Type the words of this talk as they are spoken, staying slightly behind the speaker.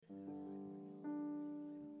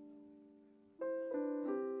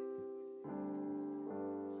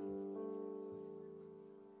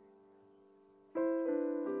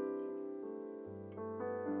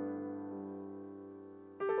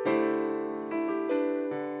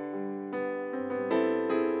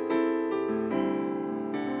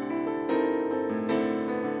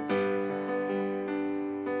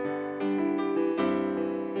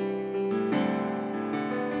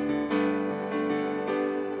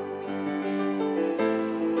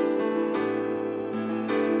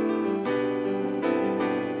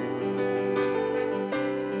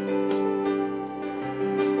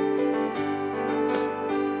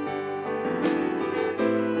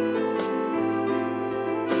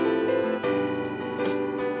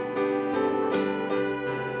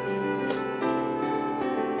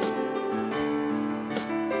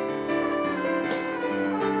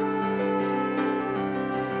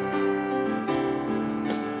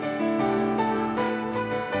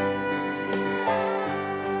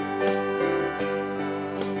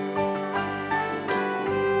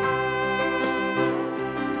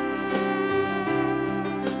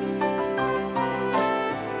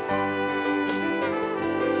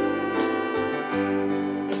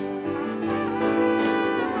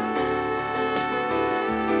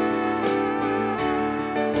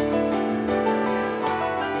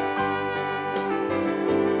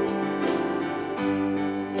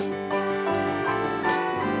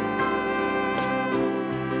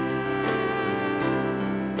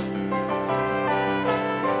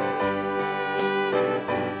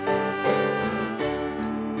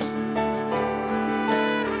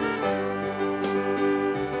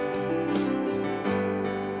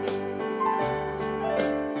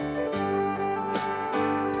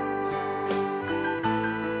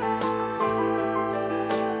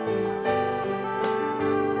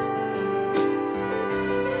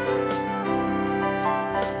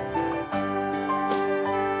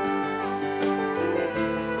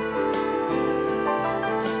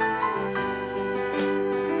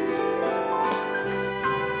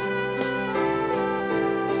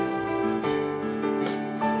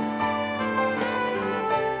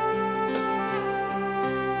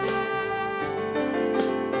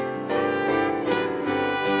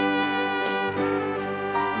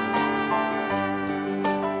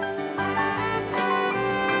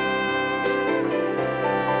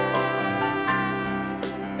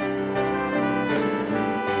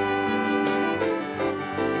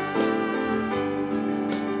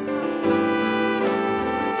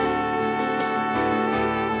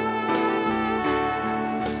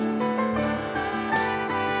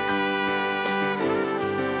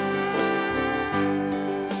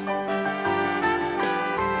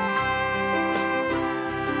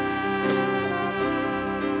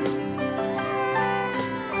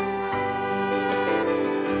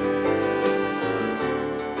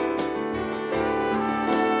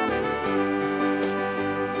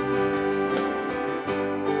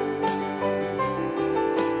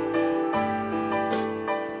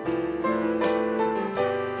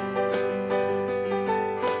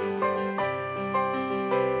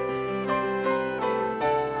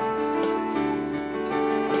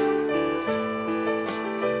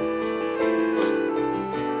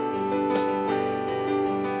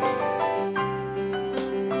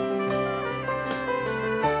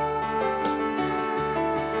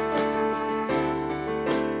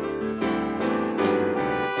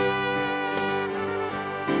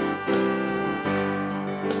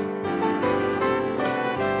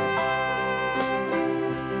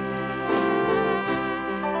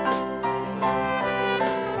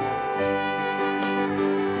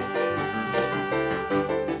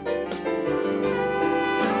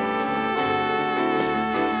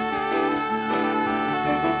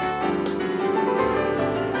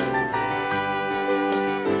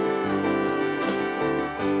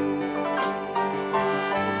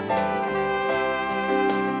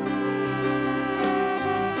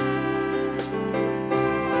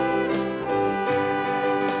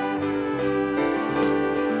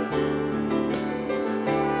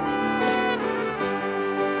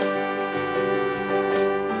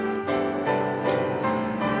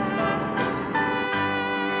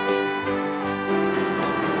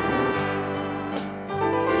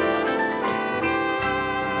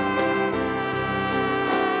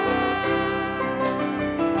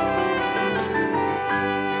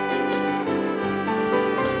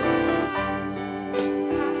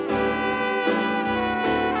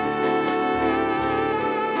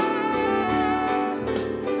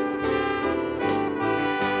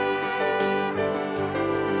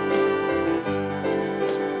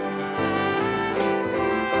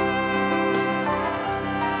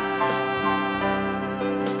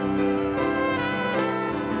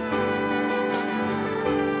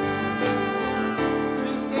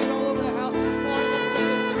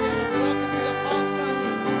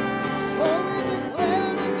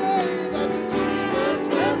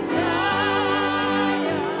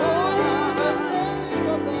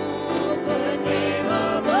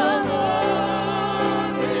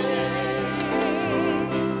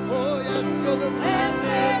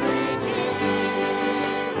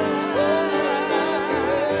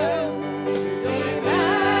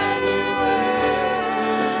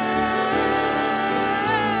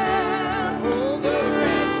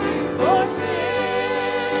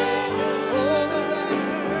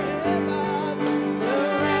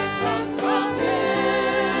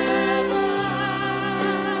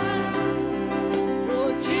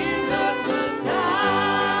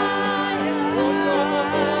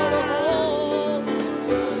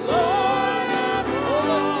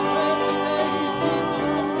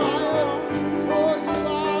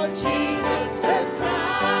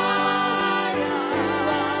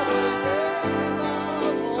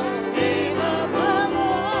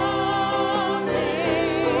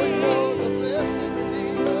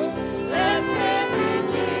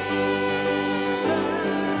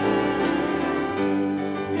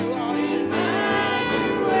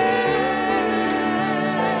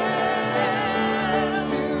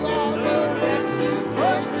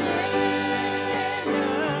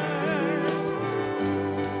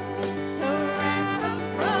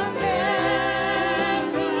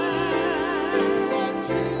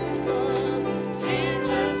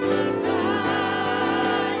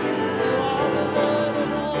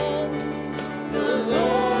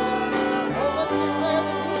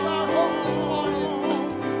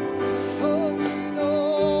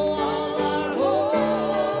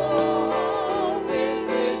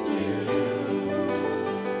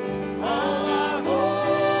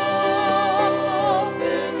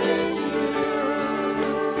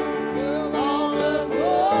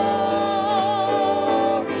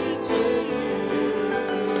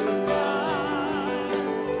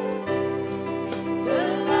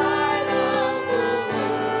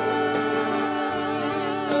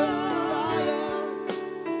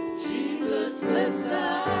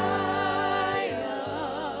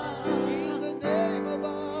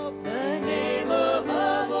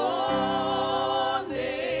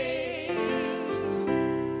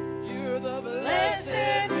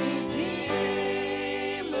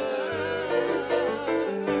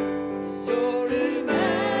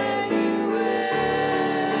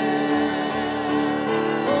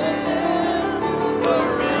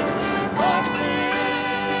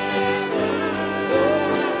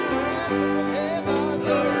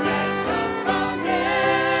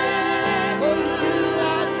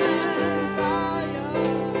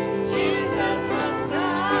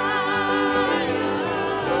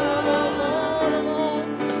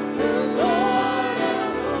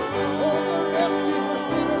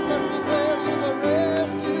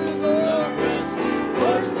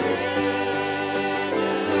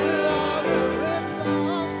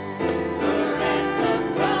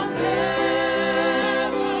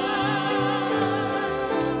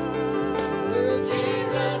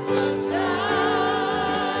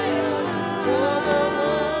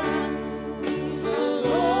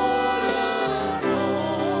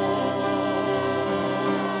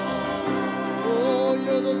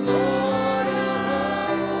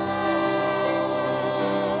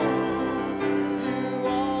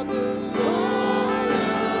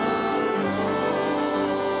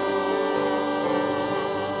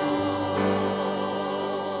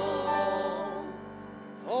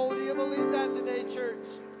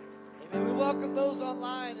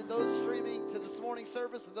and those streaming to this morning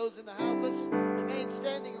service and those in the house, let's remain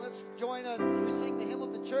standing and let's join us. We sing the hymn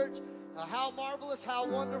of the church. How marvelous, how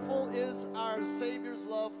wonderful is our Savior's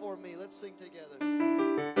love for me. Let's sing together.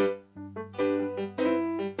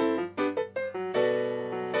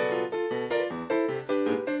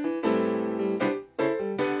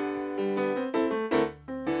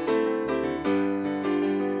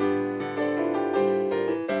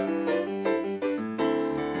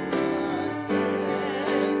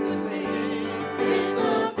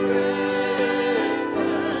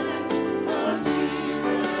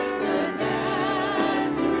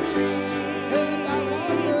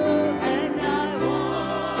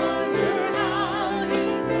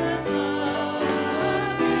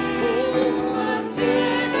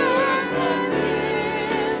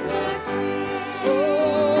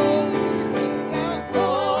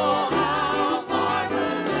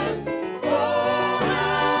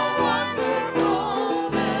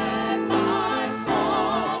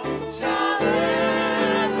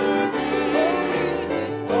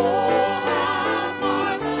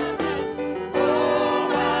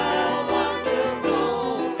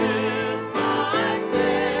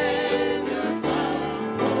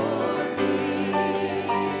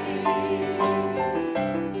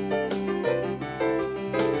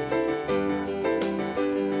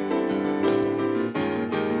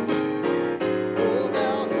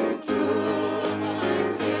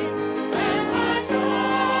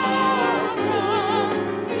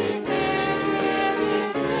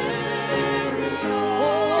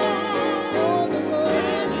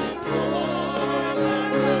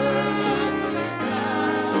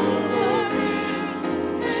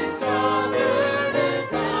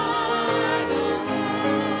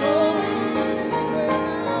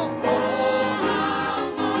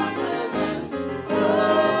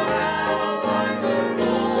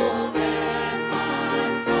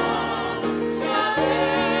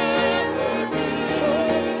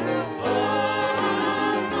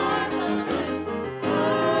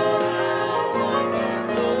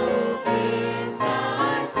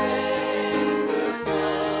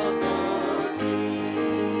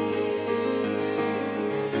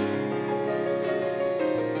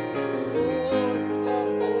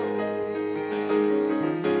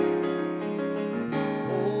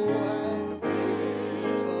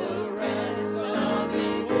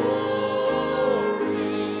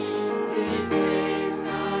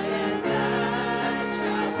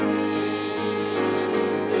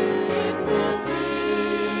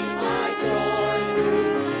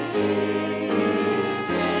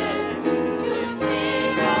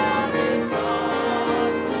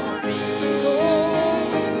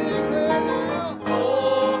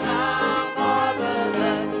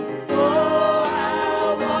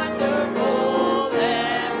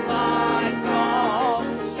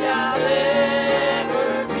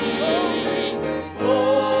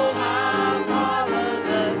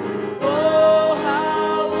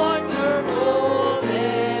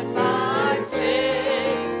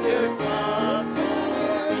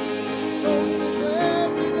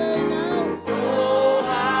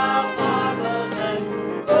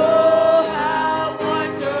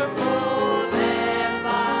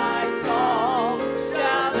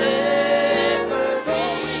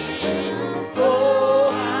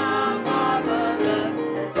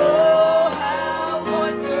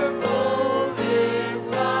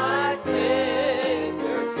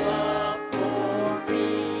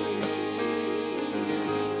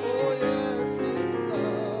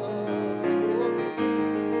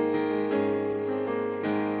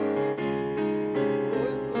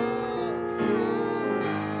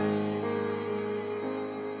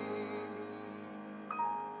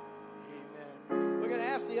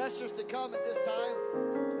 Ushers to come at this time.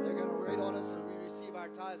 They're going to wait on us as we receive our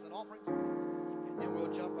tithes and offerings, and then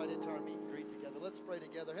we'll jump right into our meet and greet together. Let's pray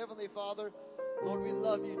together. Heavenly Father, Lord, we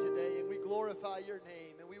love you today, and we glorify your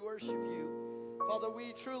name, and we worship you. Father,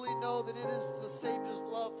 we truly know that it is the Savior's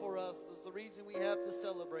love for us that's the reason we have to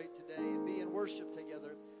celebrate today and be in worship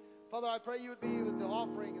together. Father, I pray you would be with the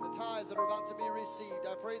offering and the tithes that are about to be received.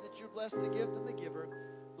 I pray that you bless the gift and the giver.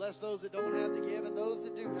 Bless those that don't have to give and those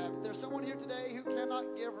that do have. If there's someone here today who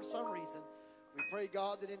cannot give for some reason, we pray,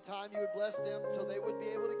 God, that in time you would bless them so they would be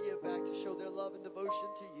able to give back to show their love and devotion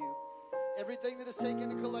to you. Everything that is taken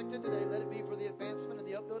and collected today, let it be for the advancement and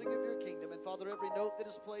the upbuilding of your kingdom. And Father, every note that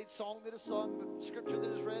is played, song that is sung, scripture that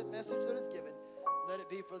is read, message that is given, let it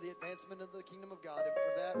be for the advancement of the kingdom of God. And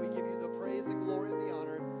for that, we give you the praise and glory and the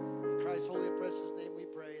honor. In Christ's holy and precious name we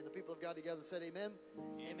pray. And the people of God together said amen.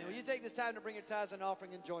 Amen. Will you take this time to bring your tithes and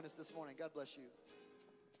offering and join us this morning? God bless you.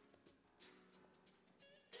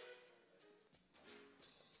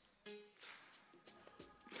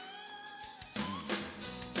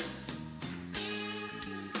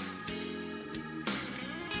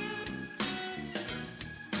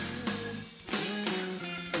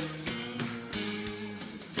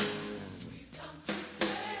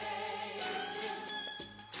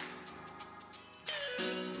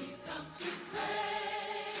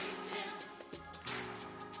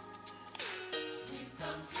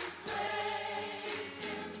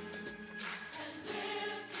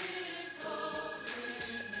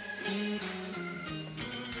 Come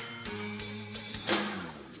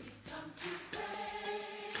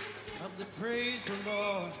to praise the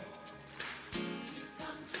Lord.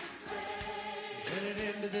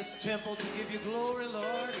 Headed into this temple to give you glory,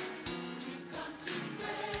 Lord.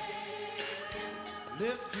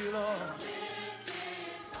 Lift you, Lord.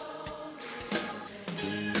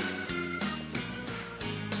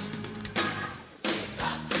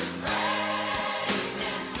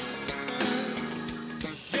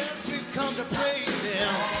 Yes, we've come to praise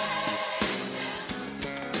Him.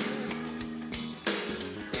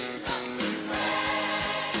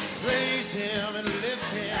 Praise Him and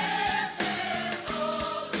lift Him.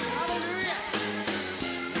 Hallelujah.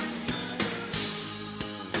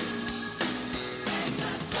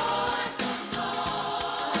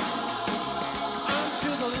 Unto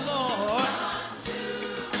the Lord.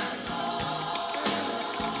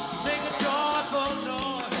 Make a joyful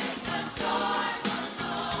noise.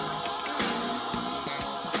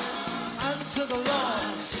 Unto the Lord.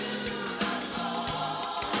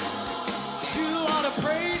 You ought to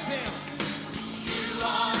praise Him. You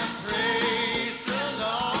ought to praise the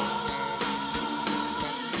Lord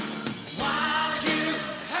while you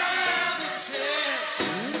have the chance.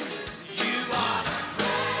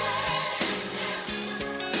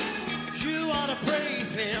 You ought to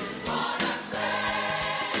praise Him.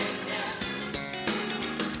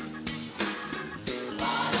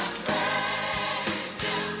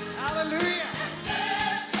 Hallelujah.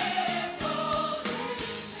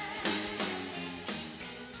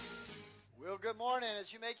 Well, good morning.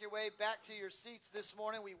 As you make your way back to your seats this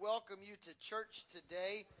morning, we welcome you to church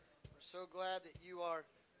today. We're so glad that you are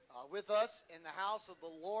with us in the house of the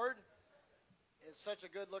Lord. It's such a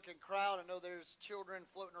good-looking crowd. I know there's children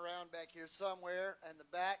floating around back here somewhere in the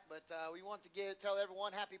back, but we want to tell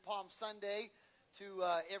everyone Happy Palm Sunday to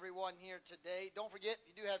everyone here today. Don't forget,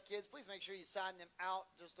 if you do have kids, please make sure you sign them out.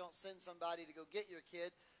 Just don't send somebody to go get your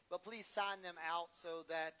kid, but please sign them out so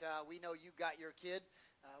that we know you got your kid.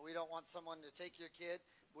 We don't want someone to take your kid.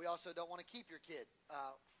 We also don't want to keep your kid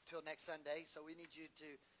till next Sunday, so we need you to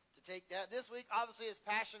take that. This week, obviously, is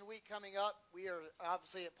Passion Week coming up. We are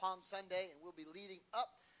obviously at Palm Sunday, and we'll be leading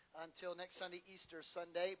up until next Sunday, Easter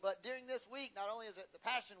Sunday. But during this week, not only is it the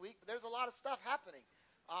Passion Week, but there's a lot of stuff happening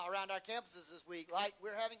around our campuses this week. Like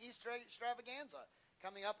we're having Easter egg extravaganza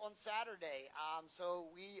coming up on Saturday.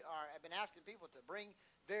 So I've been asking people to bring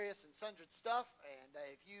various and sundry stuff, and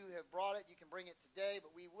if you have brought it, you can bring it today.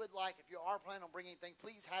 But we would like, if you are planning on bringing anything,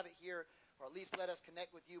 please have it here, or at least let us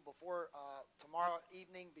connect with you before tomorrow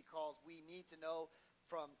evening, because we need to know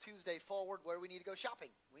from Tuesday forward where we need to go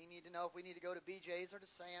shopping. We need to know if we need to go to BJ's or to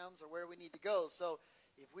Sam's or where we need to go. So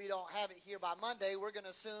if we don't have it here by Monday, we're going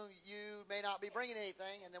to assume you may not be bringing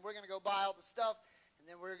anything, and then we're going to go buy all the stuff, and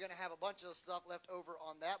then we're going to have a bunch of stuff left over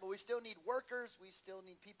on that. But we still need workers. We still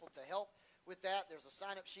need people to help with that. There's a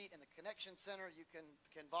sign-up sheet in the Connection Center. You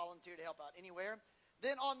can volunteer to help out anywhere.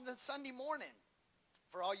 Then on the Sunday morning,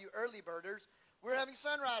 for all you early birders, we're having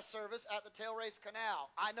sunrise service at the Tail Race Canal.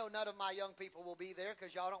 I know none of my young people will be there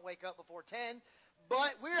because y'all don't wake up before 10,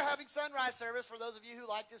 but we're having sunrise service for those of you who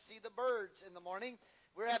like to see the birds in the morning.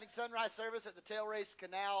 We're having sunrise service at the Tail Race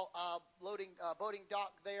Canal boating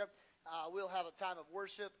dock there. We'll have a time of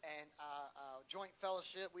worship and joint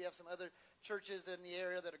fellowship. We have some other churches in the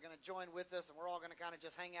area that are going to join with us, and we're all going to kind of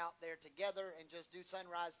just hang out there together and just do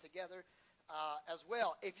sunrise together as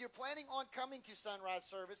well. If you're planning on coming to sunrise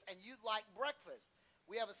service and you'd like breakfast,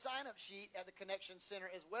 we have a sign-up sheet at the Connection Center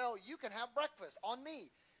as well. You can have breakfast on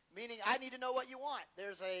me, meaning I need to know what you want.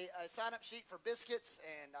 There's a sign-up sheet for biscuits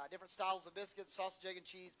and different styles of biscuits, sausage, egg, and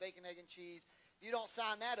cheese, bacon, egg, and cheese. If you don't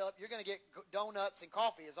sign that up, you're going to get donuts and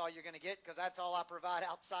coffee is all you're going to get, because that's all I provide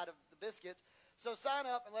outside of the biscuits. So sign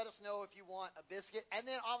up and let us know if you want a biscuit. And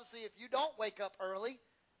then, obviously, if you don't wake up early,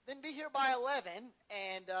 then be here by 11,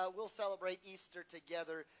 and we'll celebrate Easter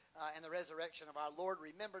together and the resurrection of our Lord.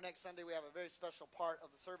 Remember, next Sunday we have a very special part of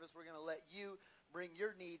the service. We're going to let you bring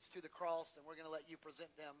your needs to the cross, and we're going to let you present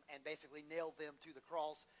them and basically nail them to the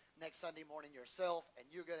cross next Sunday morning yourself. And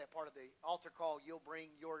you're going to be part of the altar call. You'll bring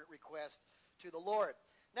your request to the Lord.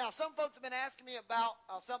 Now, some folks have been asking me about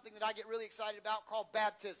something that I get really excited about called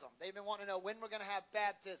baptism. They've been wanting to know when we're going to have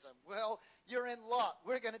baptism. Well, you're in luck.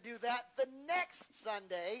 We're going to do that the next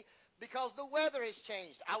Sunday because the weather has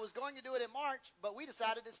changed. I was going to do it in March, but we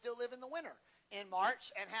decided to still live in the winter in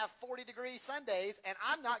March and have 40-degree Sundays, and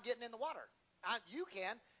I'm not getting in the water. You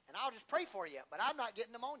can, and I'll just pray for you, but I'm not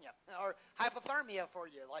getting pneumonia or hypothermia for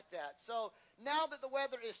you like that. So now that the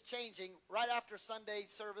weather is changing, right after Sunday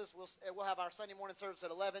service, we'll have our Sunday morning service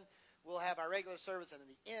at 11. We'll have our regular service, and in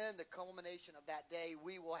the end, the culmination of that day,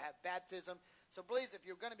 we will have baptism. So please, if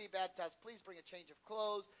you're going to be baptized, please bring a change of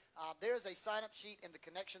clothes. There's a sign-up sheet in the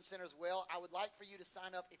Connection Center as well. I would like for you to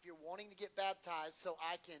sign up if you're wanting to get baptized so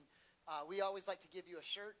I can we always like to give you a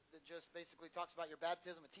shirt that just basically talks about your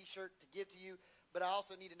baptism, a T-shirt to give to you. But I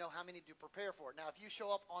also need to know how many to prepare for it. Now, if you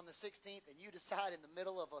show up on the 16th and you decide in the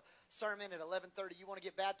middle of a sermon at 11:30 you want to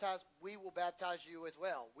get baptized, we will baptize you as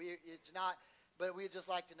well. But we'd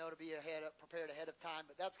just like to know to be prepared ahead of time.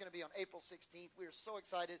 But that's going to be on April 16th. We are so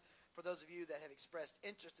excited for those of you that have expressed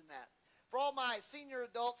interest in that. For all my senior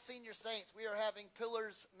adults, senior saints, we are having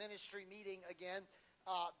Pillars Ministry meeting again.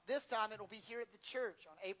 This time it will be here at the church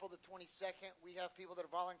on April the 22nd. We have people that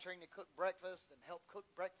are volunteering to cook breakfast and help cook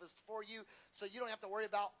breakfast for you, so you don't have to worry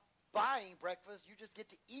about buying breakfast. You just get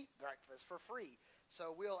to eat breakfast for free.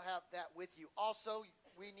 So we'll have that with you. Also,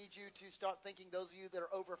 we need you to start thinking, those of you that are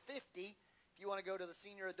over 50, if you want to go to the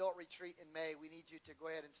senior adult retreat in May, we need you to go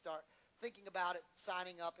ahead and start thinking about it,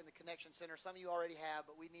 signing up in the Connection Center. Some of you already have,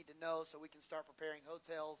 but we need to know so we can start preparing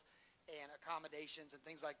hotels and accommodations and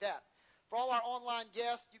things like that. For all our online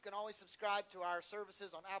guests, you can always subscribe to our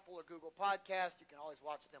services on Apple or Google Podcast. You can always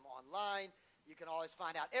watch them online. You can always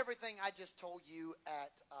find out everything I just told you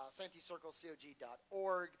at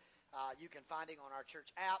santycirclecog.org. You can find it on our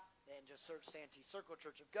church app and just search Santee Circle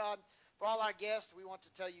Church of God. For all our guests, we want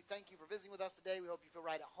to tell you thank you for visiting with us today. We hope you feel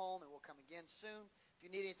right at home, and we'll come again soon. If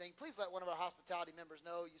you need anything, please let one of our hospitality members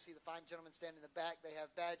know. You see the fine gentlemen standing in the back. They have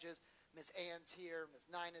badges. Miss Ann's here, Miss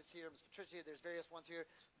Nina's here, Miss Patricia here. There's various ones here.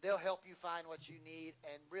 They'll help you find what you need.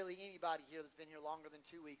 And really anybody here that's been here longer than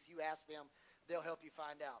 2 weeks, you ask them, they'll help you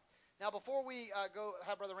find out. Now, before we go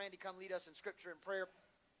have Brother Randy come lead us in scripture and prayer,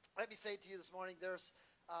 let me say to you this morning, there's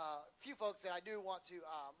a few folks that I do want to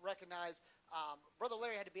recognize. Brother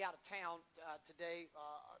Larry had to be out of town today,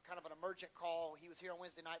 kind of an emergent call. He was here on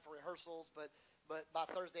Wednesday night for rehearsals, but by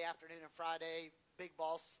Thursday afternoon and Friday, Big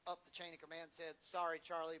Boss up the chain of command said, sorry,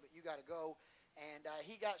 Charlie, but you got to go. And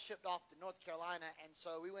he got shipped off to North Carolina, and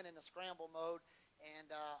so we went into scramble mode.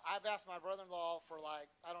 And I've asked my brother-in-law for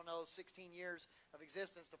 16 years of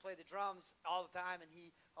existence to play the drums all the time, and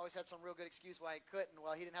he always had some real good excuse why he couldn't.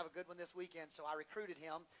 Well, he didn't have a good one this weekend, so I recruited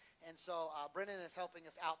him. And so Brennan is helping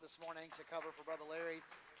us out this morning to cover for Brother Larry.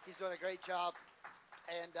 He's doing a great job.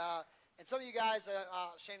 And some of you guys,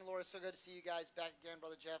 Shane and Laura, it's so good to see you guys back again.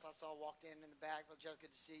 Brother Jeff, I saw walked in the back. Brother Jeff,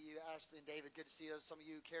 good to see you. Ashley and David, good to see you. Some of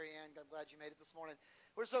you, Carrie Ann, I'm glad you made it this morning.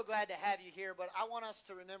 We're so glad to have you here, but I want us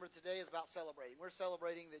to remember today is about celebrating. We're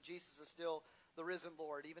celebrating that Jesus is still the risen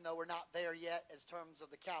Lord, even though we're not there yet in terms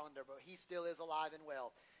of the calendar, but he still is alive and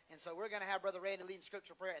well. And so we're going to have Brother Randy lead in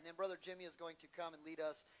scriptural prayer, and then Brother Jimmy is going to come and lead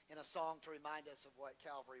us in a song to remind us of what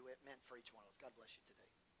Calvary meant for each one of us. God bless you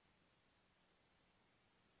today.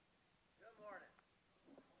 Good morning.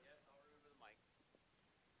 Yes, I'll remember the mic.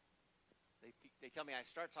 They tell me I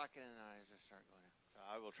start talking and I just start going. So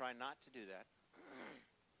I will try not to do that.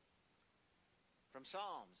 From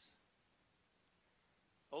Psalms.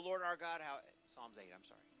 O Lord our God, Psalms 8, I'm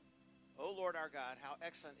sorry. O Lord our God, how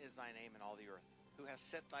excellent is thy name in all the earth, who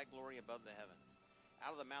hast set thy glory above the heavens.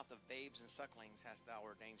 Out of the mouth of babes and sucklings hast thou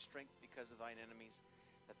ordained strength because of thine enemies,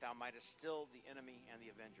 that thou mightest still the enemy and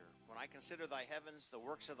the avenger. When I consider thy heavens, the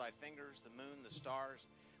works of thy fingers, the moon, the stars,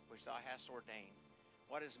 which thou hast ordained,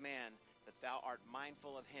 what is man that thou art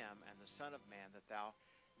mindful of him, and the son of man that thou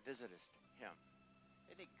visitest him?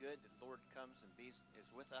 Isn't it good that the Lord comes and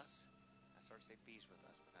is with us? I started to say bees with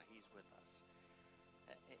us, but now he's with us.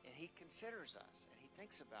 And he considers us, and he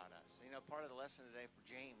thinks about us. You know, part of the lesson today for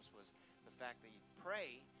James was the fact that you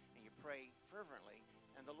pray, and you pray fervently,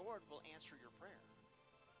 and the Lord will answer your prayer.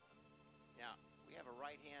 Now, we have a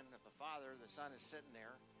right hand of the Father. The Son is sitting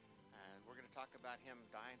there, and we're going to talk about him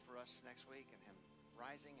dying for us next week, and him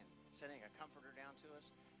rising and sending a comforter down to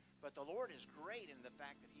us. But the Lord is great in the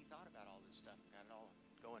fact that he thought about all this stuff and got it all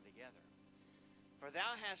going together. For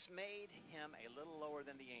thou hast made him a little lower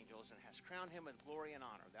than the angels, and hast crowned him with glory and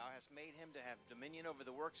honor. Thou hast made him to have dominion over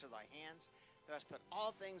the works of thy hands. Thou hast put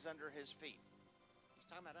all things under his feet. He's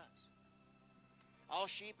talking about us. All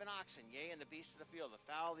sheep and oxen, yea, and the beasts of the field, the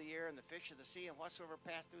fowl of the air, and the fish of the sea, and whatsoever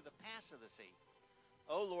pass through the paths of the sea.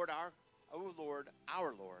 O Lord, our Lord,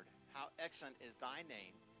 how excellent is thy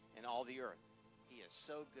name in all the earth. He is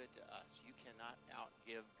so good to us. You cannot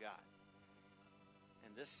outgive God.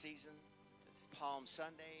 In this season, this Palm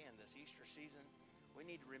Sunday and this Easter season, we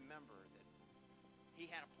need to remember that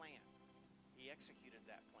he had a plan. He executed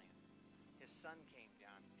that plan. His son came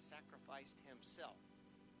down. He sacrificed himself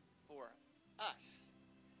for us.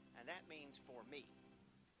 And that means for me,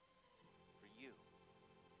 for you.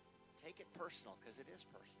 Take it personal, because it is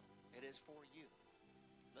personal. It is for you.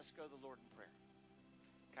 Let's go to the Lord in prayer.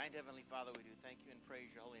 Kind Heavenly Father, we do thank you and praise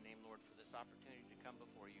your holy name, Lord, for this opportunity to come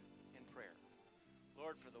before you in prayer.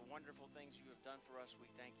 Lord, for the wonderful things you have done for us, we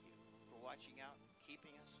thank you. For watching out,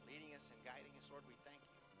 keeping us, leading us, and guiding us, Lord, we thank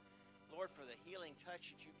you. Lord, for the healing touch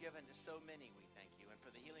that you've given to so many, we thank you. And for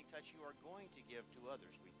the healing touch you are going to give to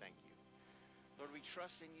others, we thank you. Lord, we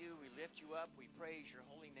trust in you. We lift you up. We praise your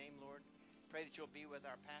holy name, Lord. Pray that you'll be with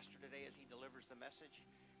our pastor today as he delivers the message,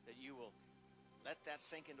 that you will let that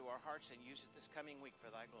sink into our hearts and use it this coming week for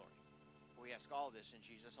thy glory. We ask all this in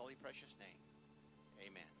Jesus' holy, precious name.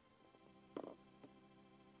 Amen.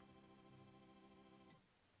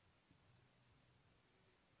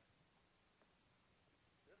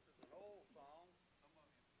 This is an old song.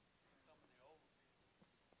 Some of the old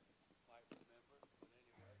people might remember it, but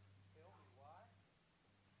anyway, tell me why.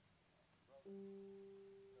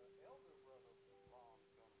 The elder brother Ron's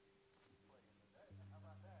going to be playing today. How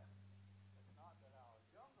about that? It's not that our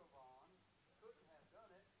younger Ron couldn't have done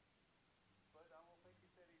it, but I don't think he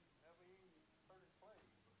said he never even heard it played.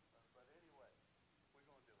 But anyway, we're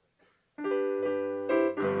going to do it.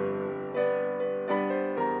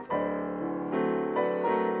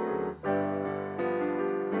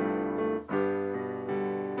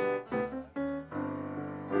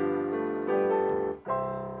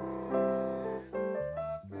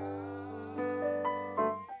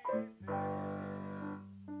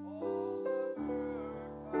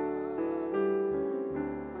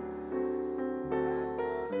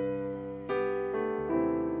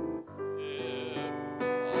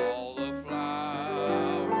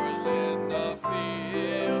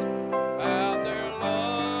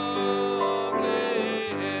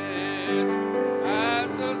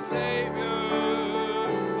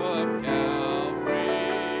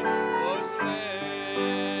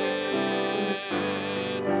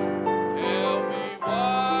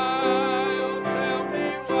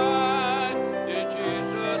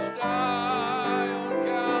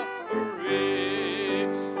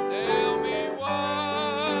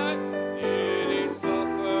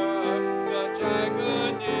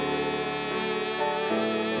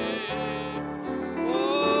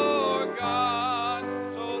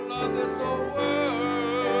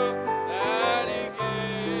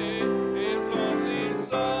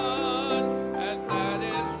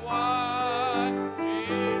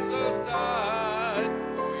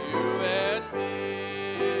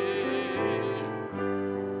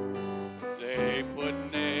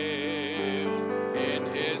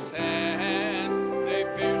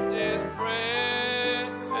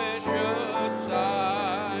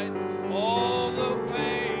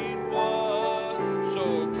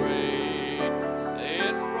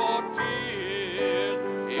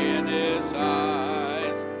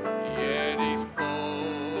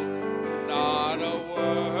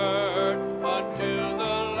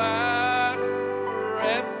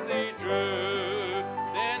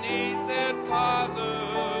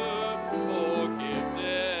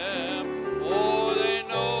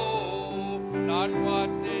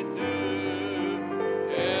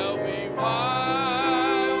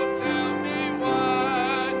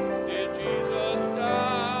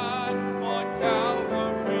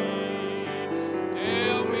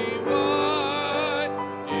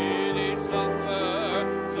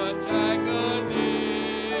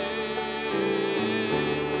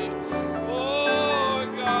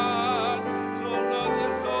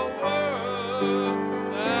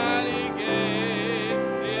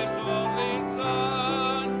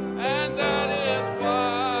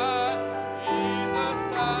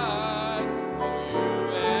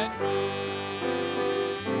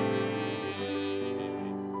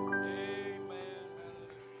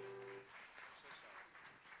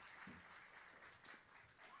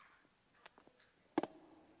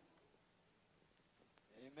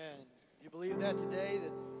 Amen. You believe that today,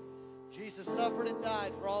 that Jesus suffered and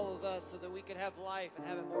died for all of us so that we could have life and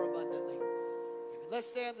have it more abundantly. Amen. Let's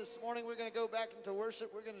stand this morning. We're going to go back into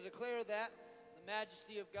worship. We're going to declare that, the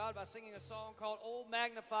majesty of God, by singing a song called "Oh,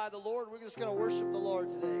 Magnify the Lord." We're just going to worship the Lord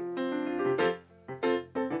today.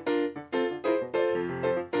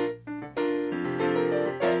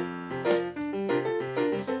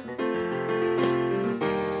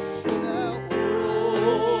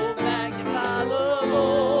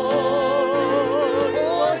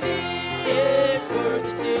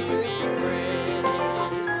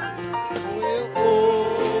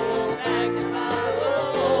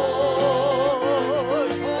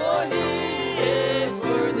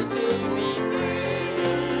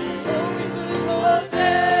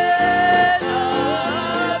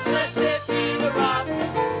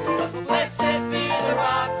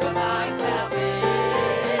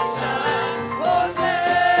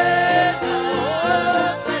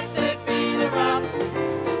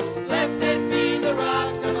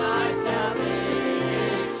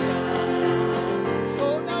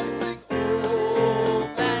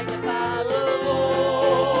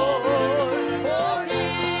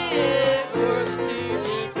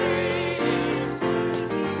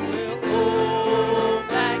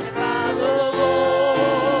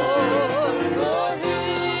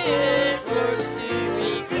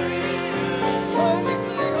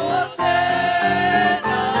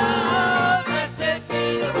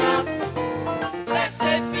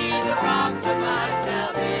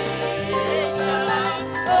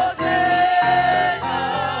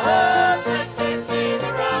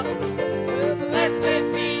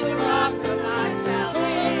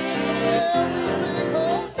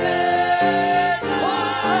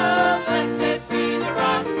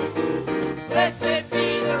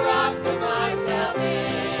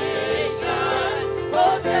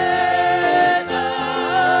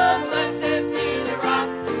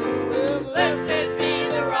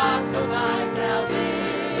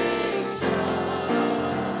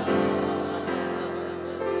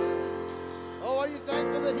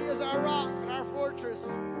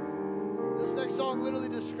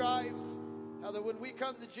 Father, when we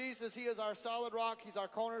come to Jesus, He is our solid rock, He's our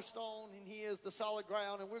cornerstone, and He is the solid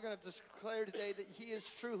ground. And we're going to declare today that He is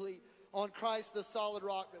truly on Christ the solid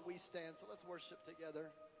rock that we stand. So let's worship together.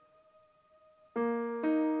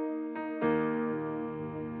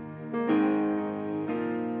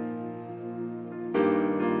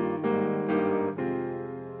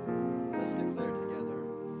 Let's declare together.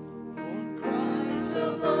 On Christ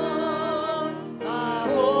alone, my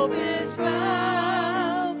hope is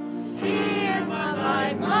found. He is my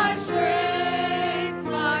life, my strength,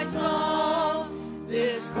 my song.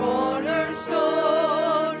 This cornerstone,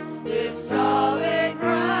 this solid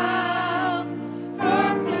ground,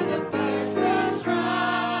 firm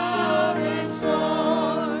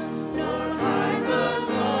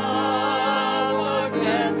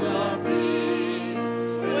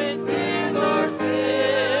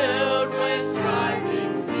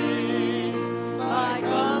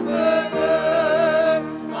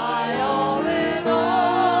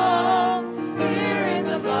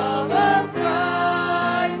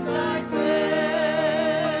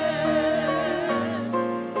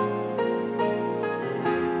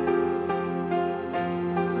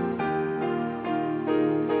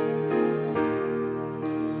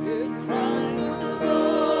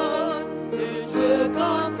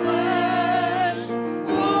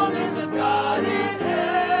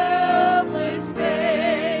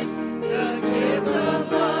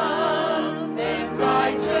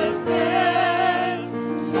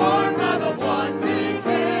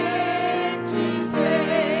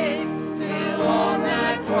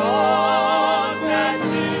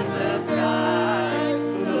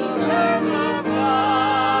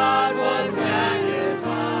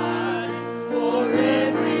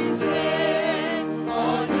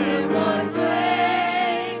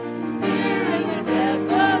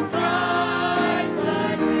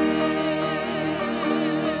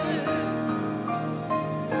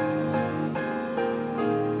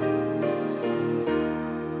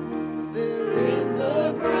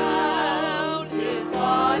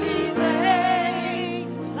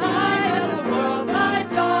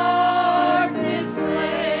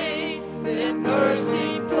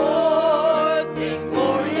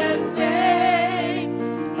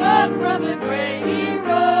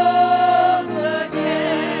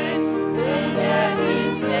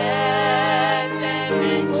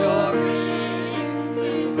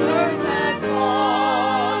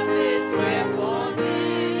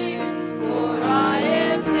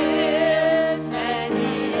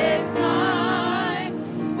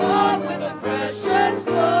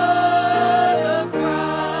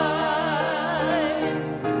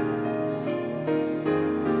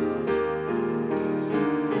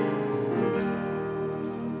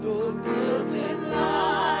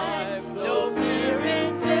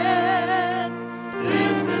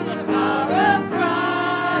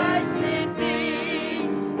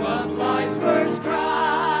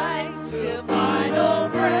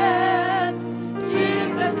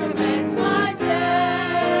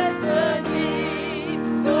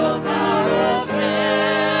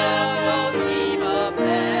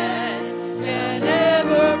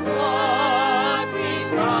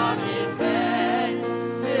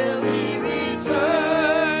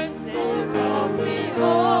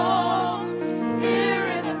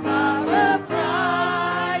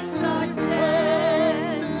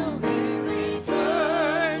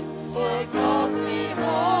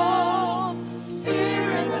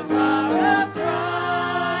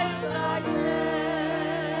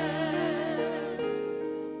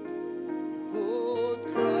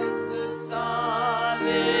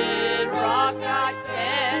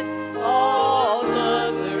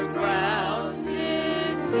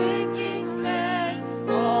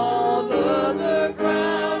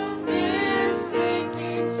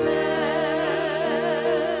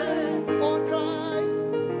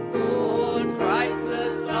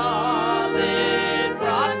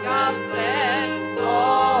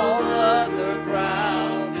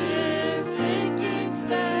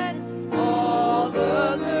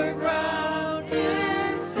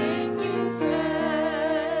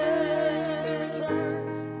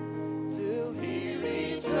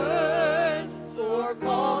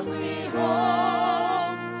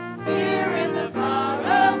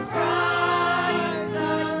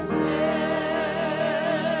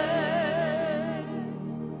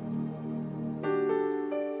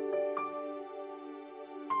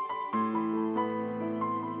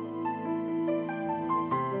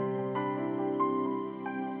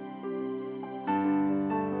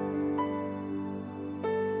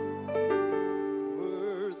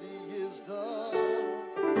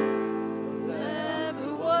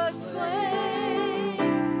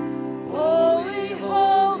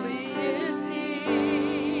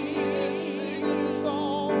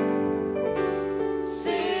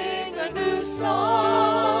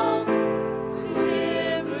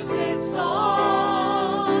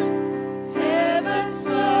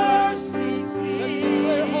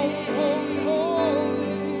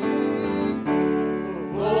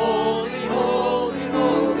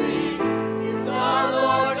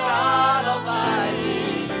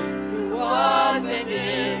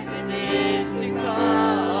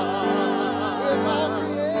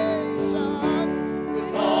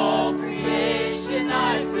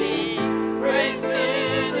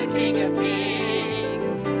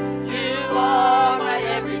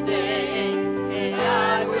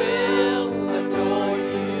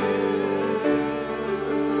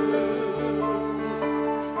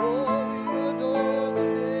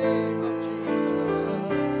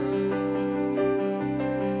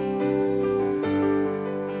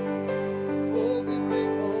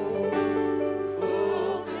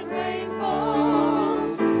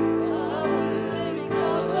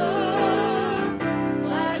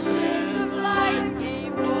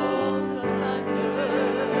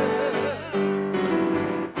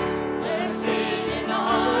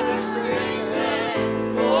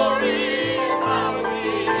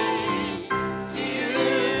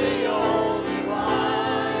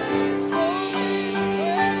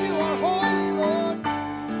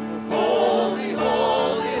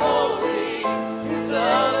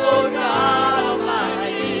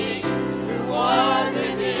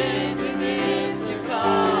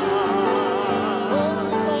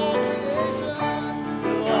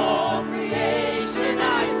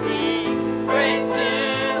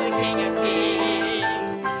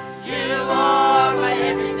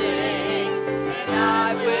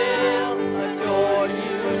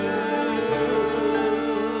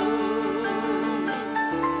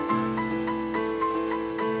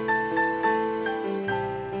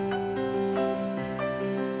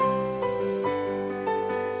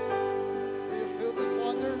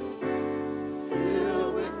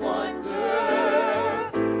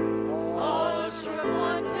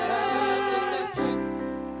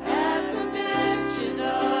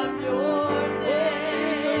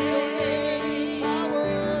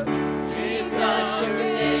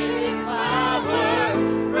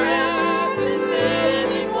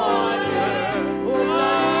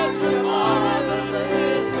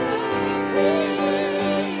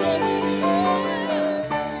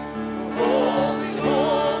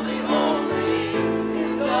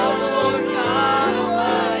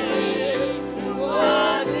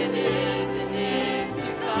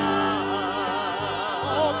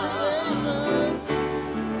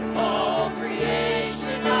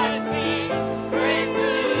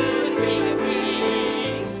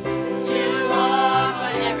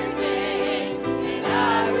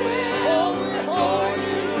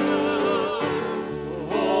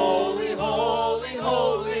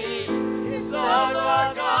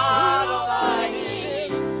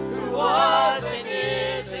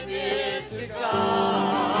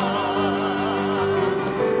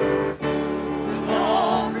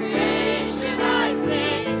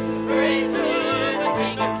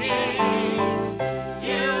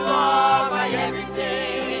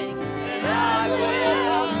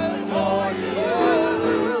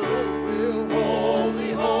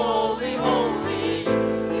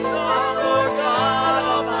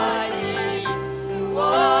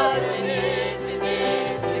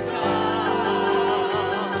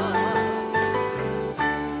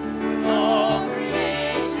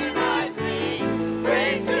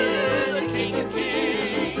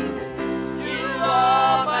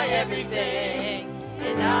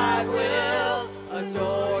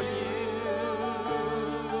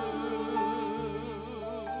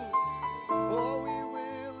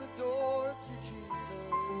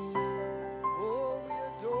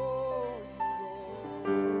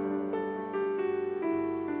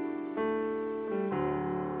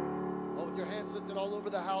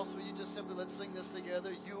house, will you just simply let's sing this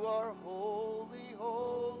together? You are holy,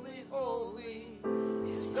 holy, holy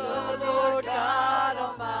is the Lord God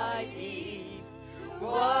Almighty, who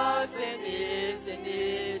was and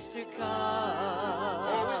is to come.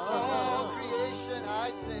 Oh, with all creation I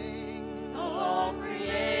sing, all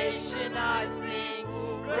creation I sing,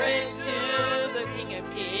 praise to the King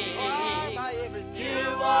of Kings. You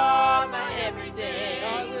are my everything,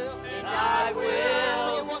 and I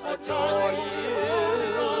will adore you.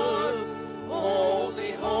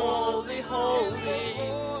 Holy, holy, holy is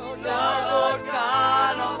the Lord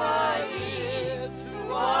God Almighty, who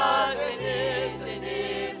was and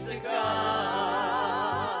is to come.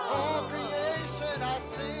 All creation I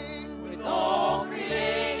sing, with all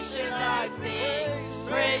creation I sing,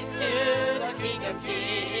 praise to the King of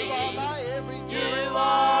Kings. You are my everything. You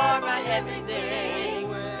are my everything,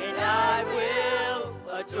 and I will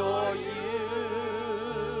adore you.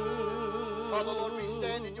 Father, Lord, we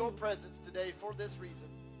stand in your presence today for this reason,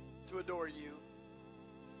 to adore you.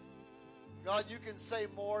 God, you can say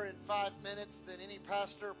more in 5 minutes than any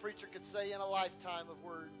pastor or preacher could say in a lifetime of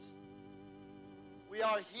words. We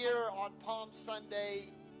are here on Palm Sunday,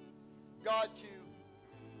 God, to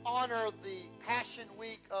honor the Passion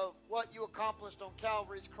Week of what you accomplished on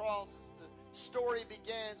Calvary's cross as the story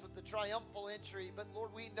begins with the Triumphal Entry. But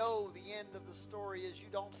Lord, we know the end of the story is you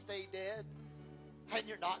don't stay dead, and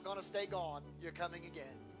you're not going to stay gone. You're coming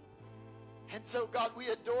again. And so, God, we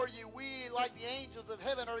adore you. We, like the angels of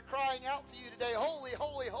heaven, are crying out to you today, holy,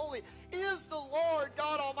 holy, holy is the Lord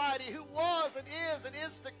God Almighty, who was and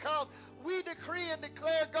is to come. We decree and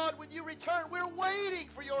declare, God, when you return, we're waiting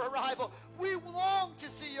for your arrival. We long to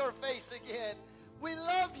see your face again. We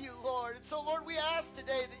love you, Lord. And so, Lord, we ask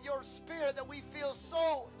today that your spirit that we feel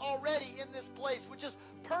so already in this place would just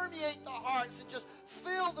permeate the hearts and just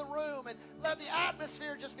fill the room and let the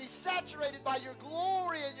atmosphere just be saturated by your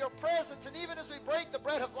glory and your presence. And even as we break the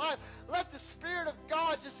bread of life, let the Spirit of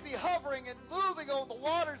God just be hovering and moving on the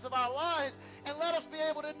waters of our lives, and let us be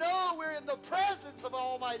able to know we're in the presence of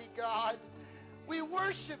Almighty God. We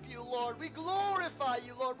worship you, Lord. We glorify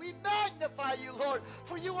you, Lord. We magnify you, Lord,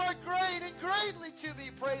 for you are great and greatly to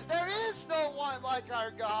be praised. There is no one like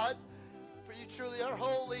our God, for you truly are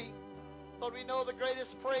holy. Lord, we know the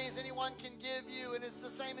greatest praise anyone can give you, and it's the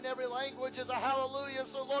same in every language, as a hallelujah.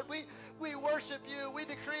 So, Lord, we worship you. We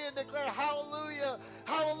decree and declare hallelujah.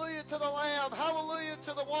 Hallelujah to the Lamb. Hallelujah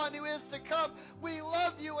to the one who is to come. We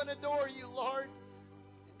love you and adore you, Lord.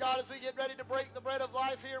 And God, as we get ready to break the bread of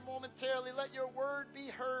life here momentarily, let your word be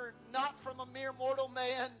heard, not from a mere mortal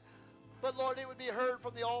man, but, Lord, it would be heard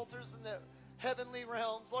from the altars in the heavenly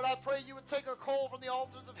realms. Lord, I pray you would take a coal from the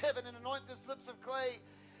altars of heaven and anoint this lips of clay.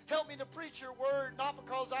 Help me to preach your word, not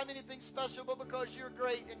because I'm anything special, but because you're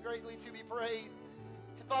great and greatly to be praised.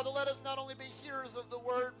 And Father, let us not only be hearers of the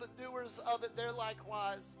word, but doers of it there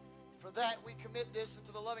likewise. For that we commit this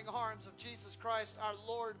into the loving arms of Jesus Christ, our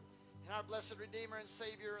Lord and our blessed Redeemer and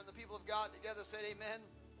Savior. And the people of God together said amen.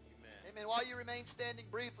 Amen. Amen. While you remain standing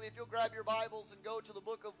briefly, if you'll grab your Bibles and go to the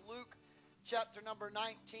book of Luke, chapter number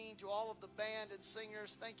 19, to all of the band and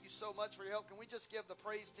singers, thank you so much for your help. Can we just give the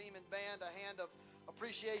praise team and band a hand of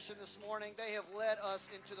appreciation this morning? They have led us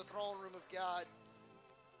into the throne room of God.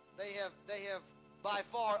 They have by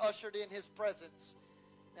far ushered in his presence.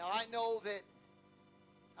 Now I know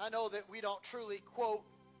that we don't truly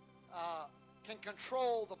can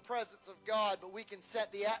control the presence of God, but we can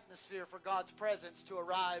set the atmosphere for God's presence to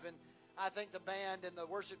arrive. And I think the band and the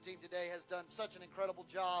worship team today has done such an incredible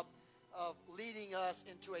job of leading us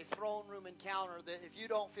into a throne room encounter that if you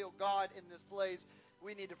don't feel God in this place,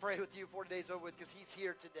 we need to pray with you before today's over with, because he's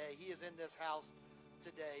here today. He is in this house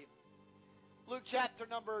today. Luke chapter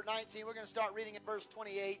number 19, we're going to start reading at verse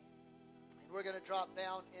 28, and we're going to drop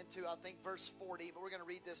down into, I think, verse 40, but we're going to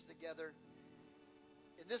read this together.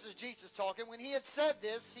 And this is Jesus talking. When he had said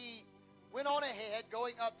this, he went on ahead,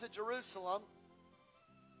 going up to Jerusalem.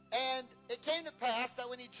 And it came to pass that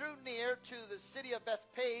when he drew near to the city of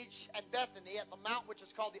Bethpage and Bethany, at the mount which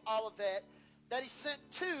is called the Olivet, that he sent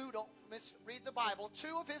two, don't misread the Bible,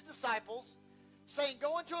 two of his disciples, saying,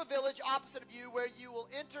 go into a village opposite of you, where you will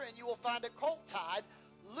enter, and you will find a colt tied.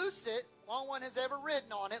 Loose it, no one has ever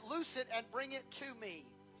ridden on it. Loose it and bring it to me.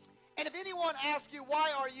 And if anyone asks you,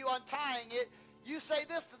 why are you untying it? You say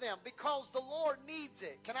this to them, because the Lord needs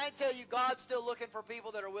it. Can I tell you, God's still looking for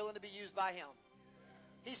people that are willing to be used by him.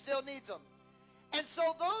 He still needs them. And so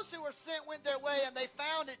those who were sent went their way, and they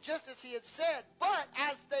found it just as he had said. But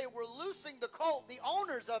as they were loosing the colt, the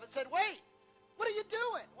owners of it said, wait, what are you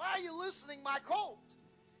doing? Why are you loosening my colt?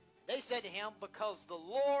 They said to him, because the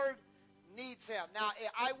Lord needs him. Now,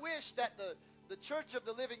 I wish that the the church of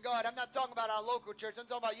the living God, I'm not talking about our local church, I'm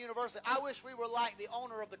talking about university. I wish we were like the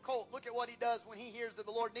owner of the colt. Look at what he does when he hears that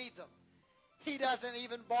the Lord needs him. He doesn't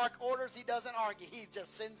even bark orders. He doesn't argue. He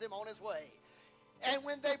just sends him on his way. And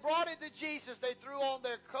when they brought it to Jesus, they threw on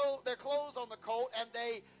their clothes on the colt, and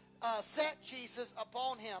they set Jesus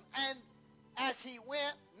upon him. And as he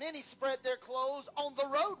went, many spread their clothes on the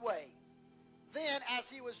roadway. Then, as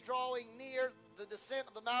he was drawing near the descent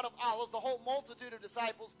of the Mount of Olives, the whole multitude of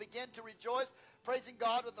disciples began to rejoice, praising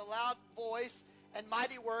God with a loud voice and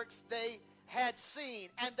mighty works they had seen.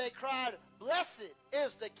 And they cried, "Blessed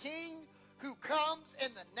is the King who comes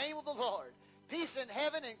in the name of the Lord. Peace in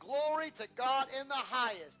heaven and glory to God in the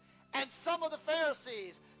highest." And some of the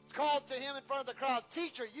Pharisees called to him in front of the crowd,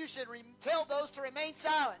 "Teacher, you should tell those to remain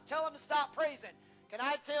silent. Tell them to stop praising." Can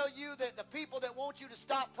I tell you that the people that want you to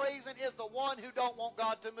stop praising is the one who don't want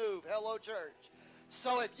God to move? Hello, church.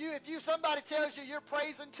 So if somebody tells you you're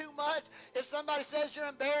praising too much, if somebody says you're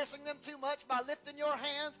embarrassing them too much by lifting your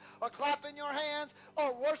hands or clapping your hands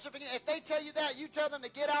or worshiping, if they tell you that, you tell them to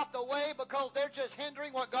get out the way, because they're just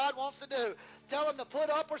hindering what God wants to do. Tell them to put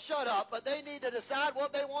up or shut up, but they need to decide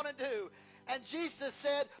what they want to do. And Jesus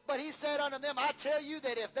said, but he said unto them, "I tell you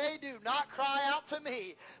that if they do not cry out to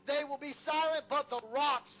me, they will be silent, but the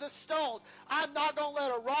rocks, the stones." I'm not going to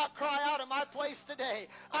let a rock cry out in my place today.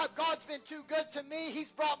 God's been too good to me.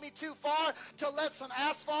 He's brought me too far to let some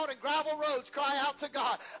asphalt and gravel roads cry out to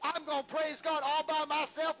God. I'm going to praise God all by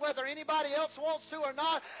myself, whether anybody else wants to or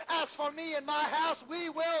not. As for me and my house, we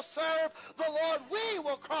will serve the Lord. We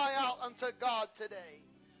will cry out unto God today.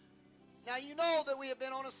 Now, you know that we have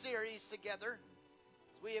been on a series together.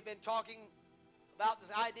 We have been talking about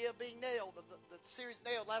this idea of being nailed, the series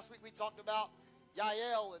Nailed. Last week we talked about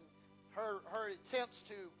Yael and her attempts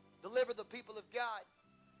to deliver the people of God.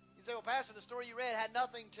 You say, "Well, Pastor, the story you read had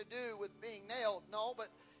nothing to do with being nailed." No, but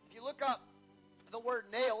if you look up the word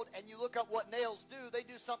nailed and you look up what nails do, they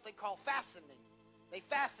do something called fastening. They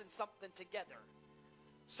fasten something together.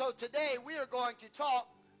 So today we are going to talk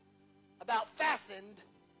about fastened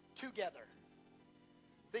together.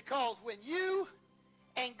 Because when you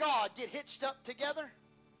and God get hitched up together,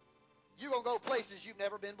 you're going to go places you've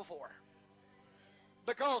never been before.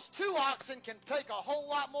 Because two oxen can take a whole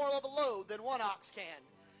lot more of a load than one ox can.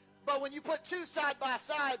 But when you put two side by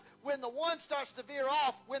side, when the one starts to veer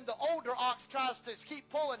off, when the older ox tries to keep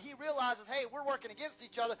pulling, he realizes, hey, we're working against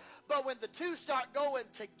each other. But when the two start going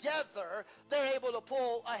together, they're able to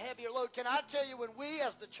pull a heavier load. Can I tell you, when we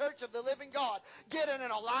as the church of the living God get in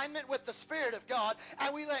an alignment with the Spirit of God,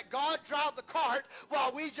 and we let God drive the cart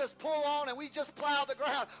while we just pull on and we just plow the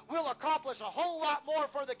ground, we'll accomplish a whole lot more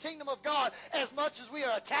for the kingdom of God as much as we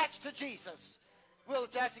are attached to Jesus. We'll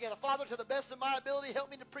attach together. Father, to the best of my ability,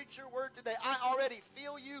 help me to preach your word today. I already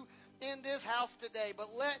feel you in this house today,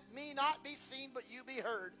 but let me not be seen, but you be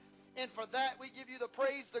heard. And for that, we give you the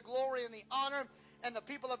praise, the glory, and the honor. And the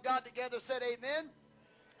people of God together said amen.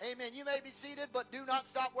 Amen. You may be seated, but do not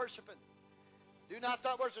stop worshiping. Do not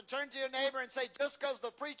stop worshiping. Turn to your neighbor and say, just because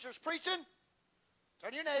the preacher's preaching,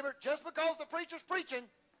 turn to your neighbor, just because the preacher's preaching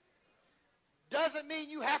doesn't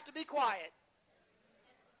mean you have to be quiet.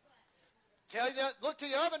 Look to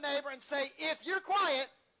your other neighbor and say, if you're quiet,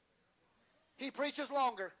 he preaches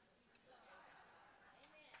longer.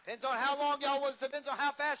 Depends on how long y'all was. Depends on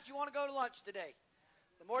how fast you want to go to lunch today.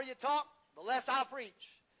 The more you talk, the less I'll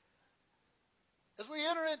preach. As we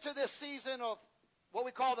enter into this season of what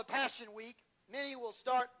we call the Passion Week, many will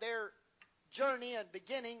start their journey and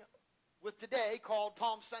beginning with today called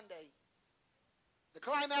Palm Sunday. The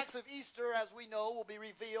climax of Easter, as we know, will be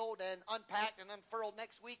revealed and unpacked and unfurled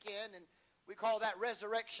next weekend, and we call that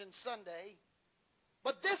Resurrection Sunday.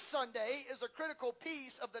 But this Sunday is a critical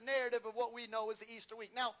piece of the narrative of what we know as the Easter week.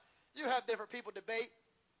 Now, you have different people debate.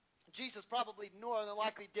 Jesus probably more than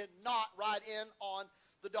likely did not ride in on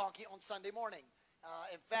the donkey on Sunday morning.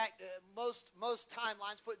 In fact, most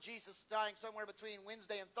timelines put Jesus dying somewhere between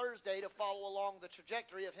Wednesday and Thursday to follow along the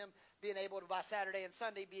trajectory of him being able to, by Saturday and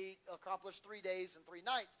Sunday, be accomplished 3 days and 3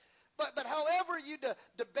 nights. But however you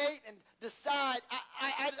debate and decide,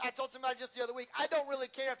 I told somebody just the other week, I don't really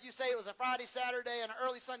care if you say it was a Friday, Saturday, and an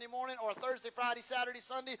early Sunday morning, or a Thursday, Friday, Saturday,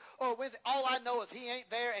 Sunday, or Wednesday. All I know is he ain't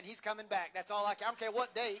there and he's coming back. That's all I care. I don't care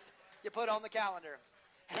what date you put on the calendar.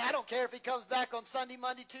 And I don't care if he comes back on Sunday,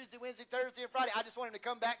 Monday, Tuesday, Wednesday, Thursday, and Friday. I just want him to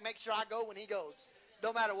come back and make sure I go when he goes,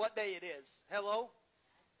 no matter what day it is. Hello?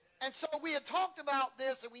 And so we had talked about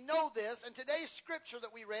this, and we know this, and today's scripture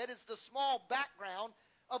that we read is the small background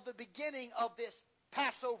of the beginning of this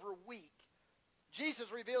Passover week.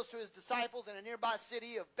 Jesus reveals to his disciples in a nearby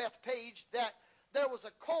city of Bethpage that there was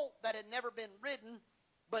a colt that had never been ridden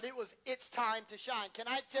but it's time to shine. Can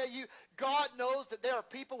I tell you, God knows that there are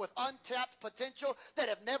people with untapped potential that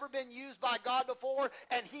have never been used by God before,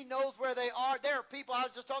 and He knows where they are. There are people, I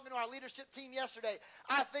was just talking to our leadership team yesterday.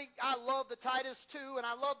 I love the Titus 2, and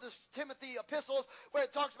I love the Timothy epistles where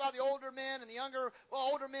it talks about the older men and the younger,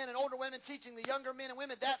 older men and older women teaching the younger men and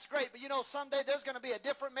women. That's great, but you know, someday there's going to be a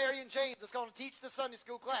different Marion James that's going to teach the Sunday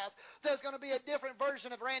school class. There's going to be a different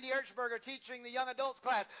version of Randy Erchberger teaching the young adults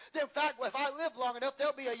class. In fact, if I live long enough,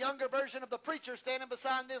 there'll be a younger version of the preacher standing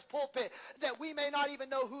beside this pulpit that we may not even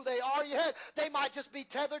know who they are yet. They might just be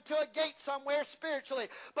tethered to a gate somewhere spiritually.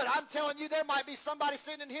 But I'm telling you, there might be somebody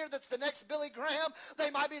sitting in here that's the next Billy Graham.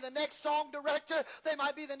 They might be the next song director. They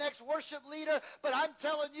might be the next worship leader. But I'm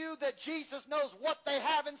telling you that Jesus knows what they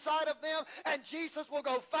have inside of them, and Jesus will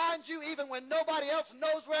go find you even when nobody else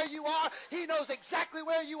knows where you are. He knows exactly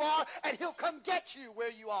where you are, and He'll come get you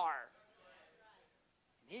where you are.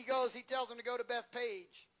 He tells them to go to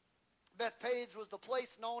Bethpage. Bethpage was the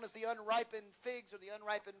place known as the unripened figs or the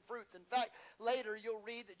unripened fruits. In fact, later you'll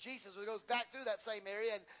read that Jesus goes back through that same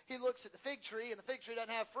area and He looks at the fig tree, and the fig tree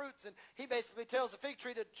doesn't have fruits, and He basically tells the fig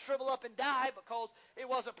tree to shrivel up and die because it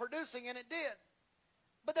wasn't producing, and it did.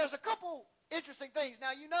 But there's a couple interesting things.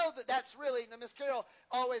 Now, you know that's really, now Miss Carol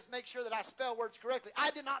always makes sure that I spell words correctly.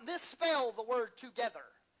 I did not misspell the word together.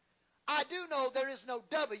 I do know there is no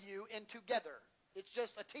W in together. It's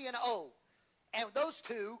just a T and an O. And those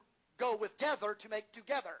two go with gather to make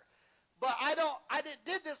together. But I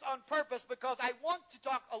did this on purpose because I want to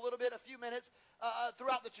talk a little bit, a few minutes,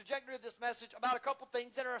 throughout the trajectory of this message about a couple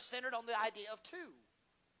things that are centered on the idea of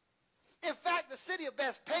two. In fact, the city of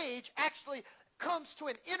Bethpage actually comes to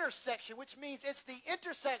an intersection, which means it's the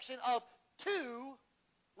intersection of two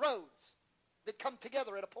roads that come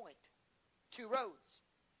together at a point. Two roads.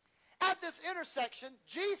 At this intersection,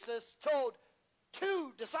 Jesus told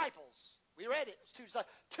two disciples, we read it,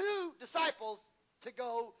 two disciples to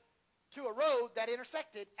go to a road that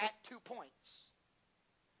intersected at 2 points.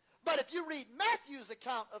 But if you read Matthew's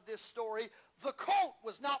account of this story, the colt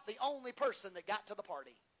was not the only person that got to the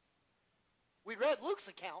party. We read Luke's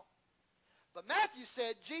account, but Matthew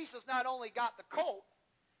said Jesus not only got the colt,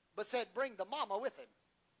 but said bring the mama with him.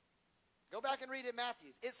 Go back and read in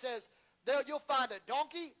Matthew's. It says there you'll find a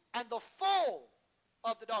donkey and the foal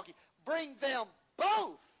of the donkey. Bring them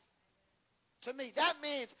both to me. That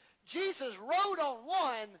means Jesus rode on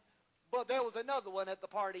one, but there was another one at the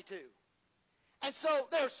party too. And so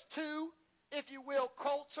there's two, if you will,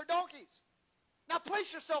 colts or donkeys. Now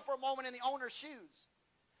place yourself for a moment in the owner's shoes.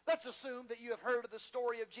 Let's assume that you have heard of the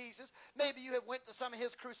story of Jesus. Maybe you have went to some of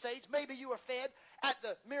His crusades. Maybe you were fed at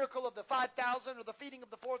the miracle of the 5,000 or the feeding of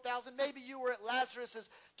the 4,000. Maybe you were at Lazarus'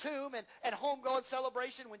 tomb and homegoing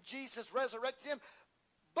celebration when Jesus resurrected him.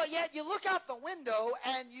 But yet you look out the window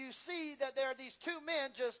and you see that there are these two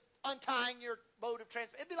men just untying your mode of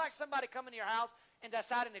transport. It'd be like somebody coming to your house and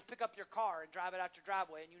deciding to pick up your car and drive it out your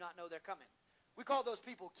driveway and you not know they're coming. We call those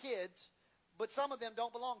people kids, but some of them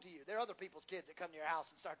don't belong to you. They're other people's kids that come to your house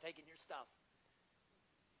and start taking your stuff.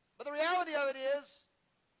 But the reality of it is,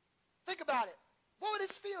 think about it. What would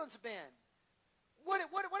his feelings have been? What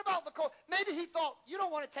about the colt? Maybe he thought, you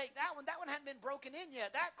don't want to take that one. That one hadn't been broken in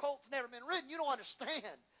yet. That colt's never been ridden. You don't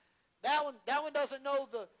understand. That one doesn't know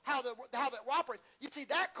how that operates. You see,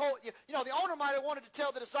 that colt, the owner might have wanted to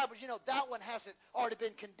tell the disciples, that one hasn't already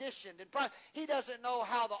been conditioned. And he doesn't know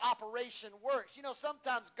how the operation works.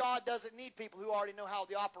 Sometimes God doesn't need people who already know how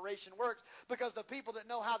the operation works, because the people that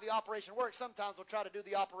know how the operation works sometimes will try to do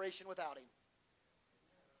the operation without Him.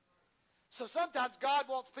 So sometimes God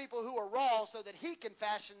wants people who are raw so that He can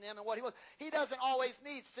fashion them and what He wants. He doesn't always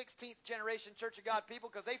need 16th generation Church of God people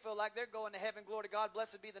because they feel like they're going to heaven, glory to God,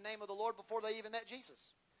 blessed be the name of the Lord, before they even met Jesus.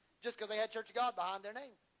 Just because they had Church of God behind their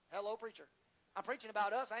name. Hello, preacher. I'm preaching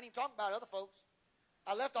about us. I ain't even talking about other folks.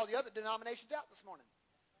 I left all the other denominations out this morning.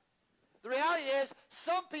 The reality is,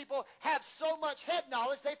 some people have so much head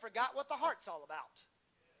knowledge they forgot what the heart's all about.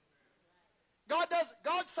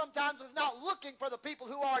 God sometimes is not looking for the people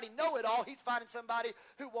who already know it all. He's finding somebody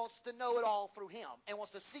who wants to know it all through Him, and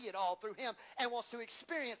wants to see it all through Him, and wants to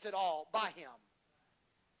experience it all by Him.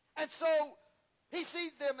 And so He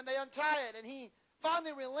sees them and they untie it, and He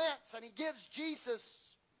finally relents and He gives Jesus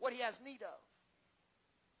what He has need of.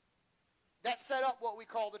 That set up what we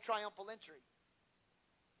call the Triumphal Entry.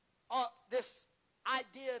 This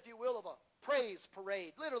idea, if you will, of a praise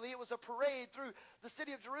parade. Literally, it was a parade through the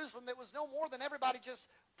city of Jerusalem that was no more than everybody just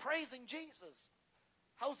praising Jesus.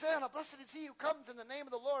 Hosanna, blessed is He who comes in the name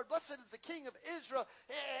of the Lord. Blessed is the King of Israel.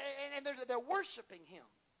 And they're worshiping Him.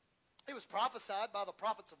 It was prophesied by the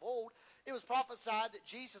prophets of old. It was prophesied that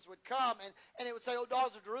Jesus would come, and it would say, O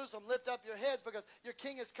daughters of Jerusalem, lift up your heads, because your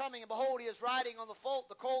king is coming, and behold, he is riding on the foal,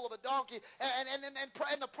 the colt of a donkey.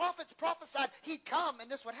 And the prophets prophesied he'd come, and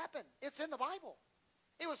this would happen. It's in the Bible.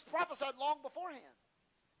 It was prophesied long beforehand.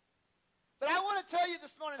 But I want to tell you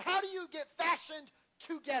this morning, how do you get fashioned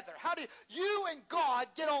together? How do you and God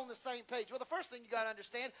get on the same page? Well, the first thing you got to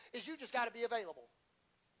understand is you just got to be available.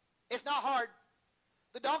 It's not hard.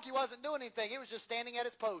 The donkey wasn't doing anything. It was just standing at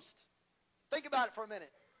its post. Think about it for a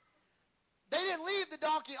minute. They didn't leave the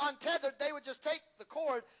donkey untethered. They would just take the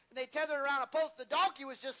cord and they tethered it around a post. The donkey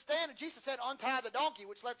was just standing. Jesus said, untie the donkey,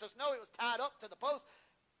 which lets us know it was tied up to the post.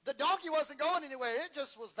 The donkey wasn't going anywhere. It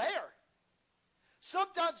just was there.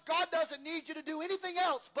 Sometimes God doesn't need you to do anything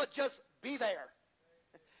else but just be there.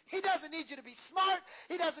 He doesn't need you to be smart.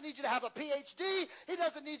 He doesn't need you to have a PhD. He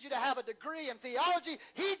doesn't need you to have a degree in theology.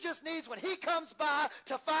 He just needs, when he comes by,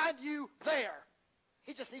 to find you there.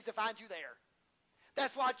 He just needs to find you there.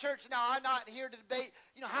 That's why church, now I'm not here to debate,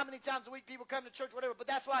 how many times a week people come to church, whatever, but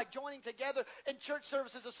that's why joining together in church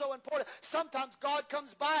services is so important. Sometimes God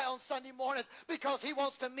comes by on Sunday mornings because he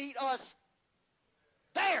wants to meet us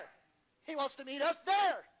there. He wants to meet us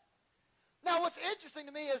there. Now, what's interesting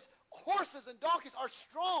to me is horses and donkeys are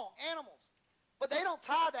strong animals, but they don't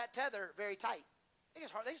tie that tether very tight. They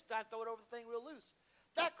just throw it over the thing real loose.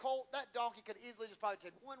 That colt, that donkey could easily just probably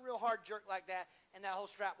take one real hard jerk like that, and that whole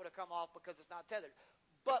strap would have come off because it's not tethered.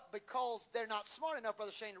 But because they're not smart enough,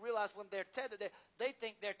 Brother Shane, to realize when they're tethered, they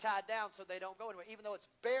think they're tied down so they don't go anywhere. Even though it's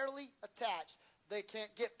barely attached, they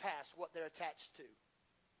can't get past what they're attached to.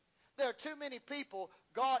 There are too many people.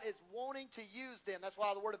 God is wanting to use them. That's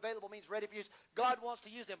why the word available means ready for use. God wants to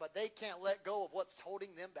use them, but they can't let go of what's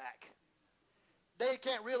holding them back. They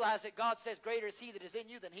can't realize that God says, greater is he that is in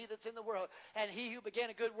you than he that's in the world. And he who began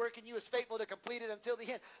a good work in you is faithful to complete it until the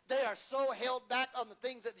end. They are so held back on the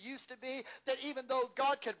things that used to be that even though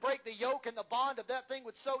God could break the yoke and the bond of that thing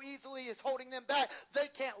which so easily is holding them back, they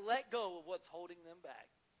can't let go of what's holding them back.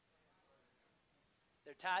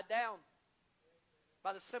 They're tied down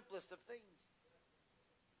by the simplest of things.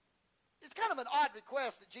 It's kind of an odd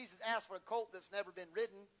request that Jesus asked for a colt that's never been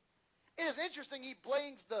ridden. It is interesting, he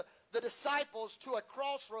brings the disciples to a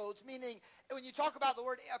crossroads, meaning when you talk about the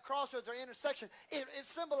word a crossroads or intersection, it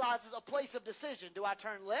symbolizes a place of decision. Do I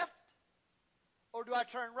turn left or do I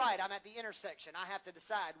turn right? I'm at the intersection. I have to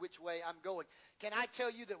decide which way I'm going. Can I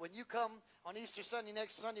tell you that when you come on Easter Sunday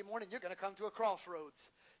next Sunday morning, you're going to come to a crossroads.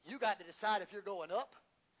 You got to decide if you're going up.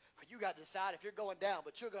 You got to decide if you're going down,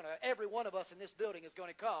 but every one of us in this building is going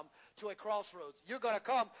to come to a crossroads. You're going to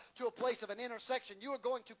come to a place of an intersection. You are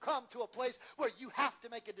going to come to a place where you have to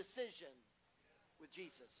make a decision with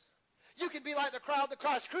Jesus. You can be like the crowd that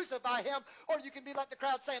cries, crucify him, or you can be like the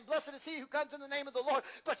crowd saying, blessed is he who comes in the name of the Lord.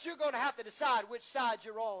 But you're going to have to decide which side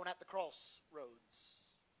you're on at the crossroads.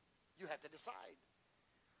 You have to decide.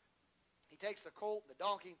 He takes the colt, the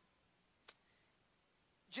donkey.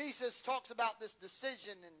 Jesus talks about this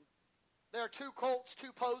decision, and there are two colts,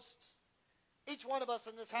 two posts. Each one of us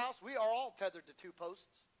in this house, we are all tethered to two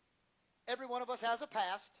posts. Every one of us has a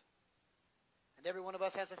past, and every one of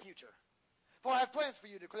us has a future. For I have plans for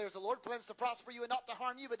you, declares the Lord, plans to prosper you and not to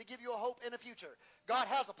harm you, but to give you a hope and a future. God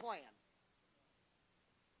has a plan.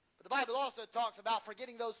 But the Bible also talks about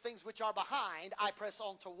forgetting those things which are behind, I press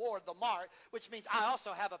on toward the mark, which means I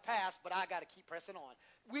also have a past, but I got to keep pressing on.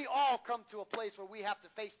 We all come to a place where we have to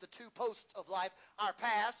face the two posts of life, our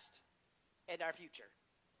past and our future.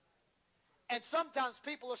 And sometimes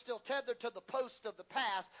people are still tethered to the post of the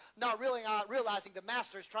past, not really realizing the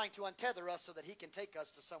Master is trying to untether us so that he can take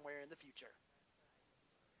us to somewhere in the future.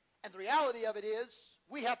 And the reality of it is,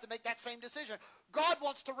 we have to make that same decision. God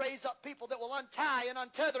wants to raise up people that will untie and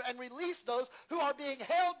untether and release those who are being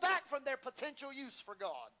held back from their potential use for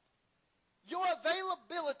God. Your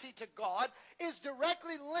availability to God is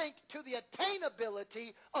directly linked to the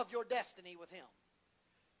attainability of your destiny with him.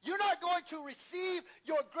 You're not going to receive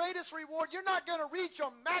your greatest reward. You're not going to reach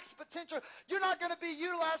your max potential. You're not going to be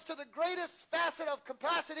utilized to the greatest facet of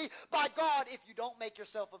capacity by God if you don't make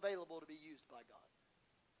yourself available to be used by God.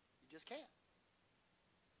 You just can't.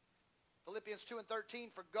 Philippians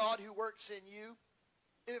 2:13, for God who works in you,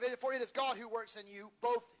 for it is God who works in you,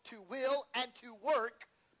 both to will and to work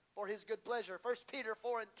for his good pleasure. 1 Peter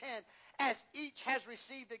 4:10, as each has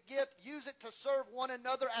received a gift, use it to serve one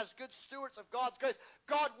another as good stewards of God's grace.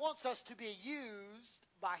 God wants us to be used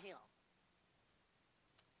by him.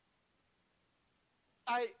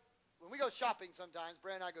 When we go shopping sometimes,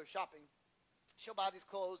 Brad and I go shopping, she'll buy these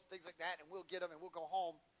clothes, things like that, and we'll get them and we'll go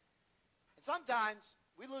home. And sometimes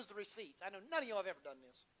we lose the receipts. I know none of you have ever done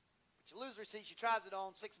this. She loses the receipt. She tries it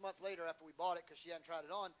on 6 months later after we bought it because she hadn't tried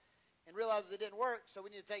it on and realizes it didn't work, so we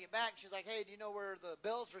need to take it back. She's like, hey, do you know where the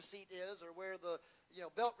Bell's receipt is or where the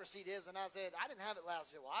belt receipt is? And I said, I didn't have it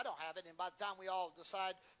last year. Well, I don't have it. And by the time we all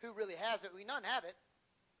decide who really has it, we none have it.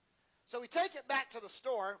 So we take it back to the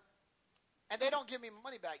store, and they don't give me my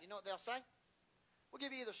money back. You know what they'll say? We'll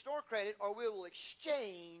give you either store credit or we will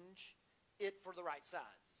exchange it for the right size.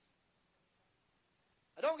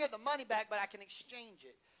 I don't get the money back, but I can exchange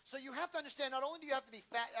it. So you have to understand, not only do you have to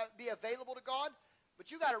be available to God, but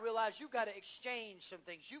you got to realize you've got to exchange some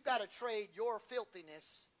things. You've got to trade your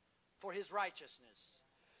filthiness for his righteousness.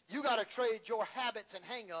 You got to trade your habits and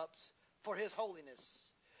hang-ups for his holiness.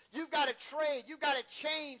 You've got to trade. You've got to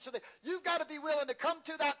change. So that you've got to be willing to come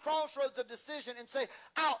to that crossroads of decision and say,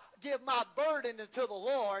 I'll give my burden to the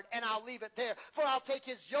Lord and I'll leave it there. For I'll take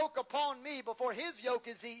his yoke upon me before his yoke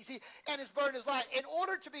is easy and his burden is light. In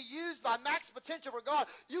order to be used by max potential for God,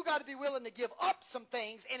 you've got to be willing to give up some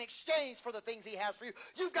things in exchange for the things he has for you.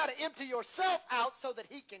 You've got to empty yourself out so that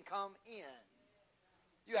he can come in.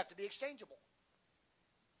 You have to be exchangeable.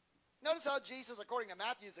 Notice how Jesus, according to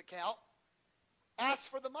Matthew's account,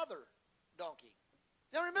 asked for the mother donkey.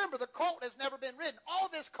 Now remember, the colt has never been ridden. All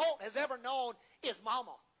this colt has ever known is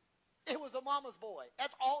mama. It was a mama's boy.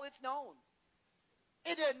 That's all it's known.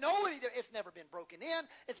 It didn't know any. It's never been broken in.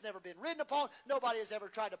 It's never been ridden upon. Nobody has ever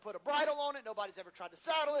tried to put a bridle on it. Nobody's ever tried to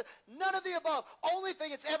saddle it. None of the above. Only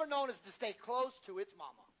thing it's ever known is to stay close to its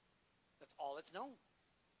mama. That's all it's known.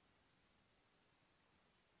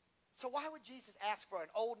 So why would Jesus ask for an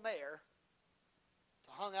old mare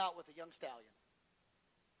to hang out with a young stallion?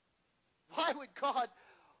 Why would God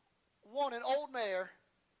want an old mare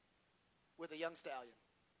with a young stallion?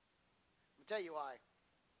 I'll tell you why.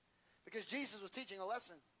 Because Jesus was teaching a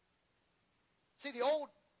lesson. See, the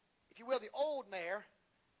old mare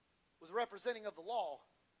was representing of the law.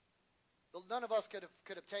 None of us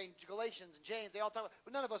could obtain Galatians and James. They all talk about,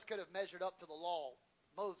 but none of us could have measured up to the law,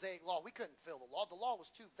 Mosaic law. We couldn't fill the law. The law was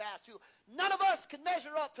too vast. None of us could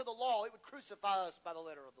measure up to the law. It would crucify us by the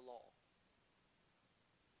letter of the law.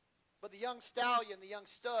 But the young stallion, the young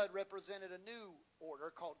stud, represented a new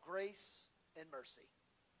order called grace and mercy.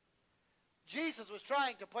 Jesus was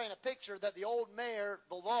trying to paint a picture that the old mare,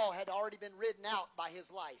 the law, had already been ridden out by his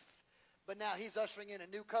life. But now he's ushering in a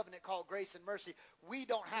new covenant called grace and mercy. We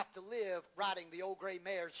don't have to live riding the old gray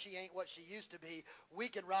mare. She ain't what she used to be. We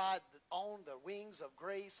can ride on the wings of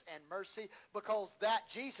grace and mercy because that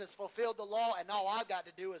Jesus fulfilled the law, and all I've got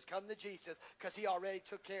to do is come to Jesus because he already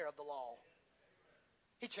took care of the law.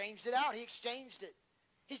 He changed it out. He exchanged it.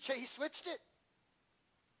 He switched it.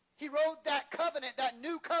 He wrote that covenant, that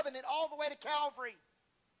new covenant, all the way to Calvary.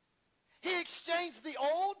 He exchanged the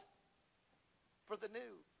old for the new.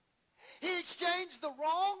 He exchanged the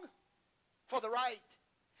wrong for the right.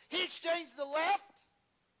 He exchanged the left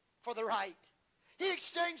for the right. He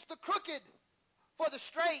exchanged the crooked for the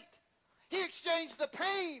straight. He exchanged the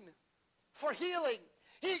pain for healing.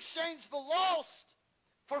 He exchanged the lost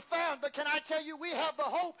for found. But can I tell you, we have the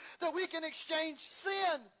hope that we can exchange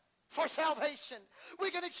sin for salvation.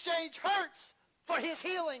 We can exchange hurts for his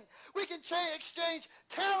healing. We can exchange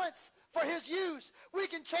talents for his use. We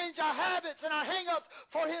can change our habits and our hang-ups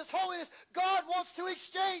for his holiness. God wants to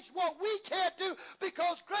exchange what we can't do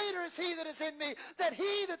because greater is he that is in me than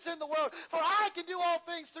he that's in the world. For I can do all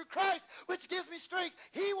things through Christ, which gives me strength.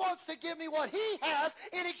 He wants to give me what he has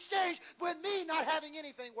in exchange with me not having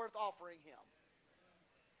anything worth offering him.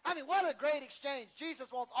 I mean, what a great exchange.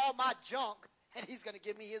 Jesus wants all my junk, and he's going to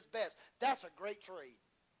give me his best. That's a great trade.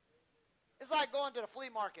 It's like going to the flea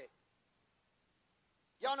market.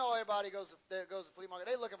 Y'all know everybody goes to the flea market.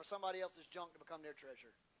 They're looking for somebody else's junk to become their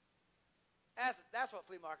treasure. That's what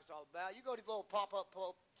flea market's all about. You go to these little pop-up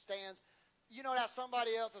stands. You know that's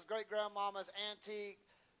somebody else's great-grandmama's antique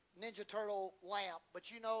Ninja Turtle lamp. But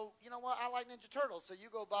you know what? I like Ninja Turtles. So you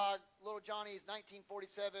go buy little Johnny's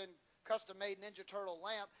 1947 custom-made Ninja Turtle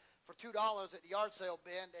lamp for $2 at the yard sale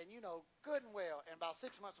bin, and you know good and well, and about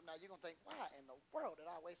 6 months from now, you're going to think, why in the world did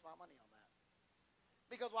I waste my money on that?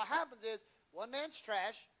 Because what happens is, one man's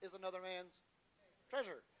trash is another man's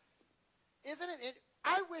treasure. Isn't it?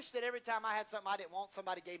 I wish that every time I had something I didn't want,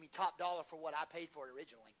 somebody gave me top dollar for what I paid for it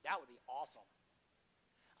originally. That would be awesome.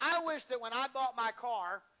 I wish that when I bought my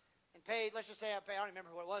car and paid, let's just say I don't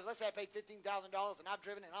remember what it was, let's say I paid $15,000 and I've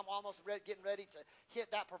driven it and I'm almost getting ready to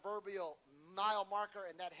hit that proverbial mile marker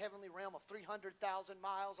in that heavenly realm of 300,000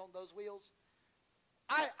 miles on those wheels.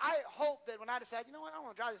 I hope that when I decide, you know what, I don't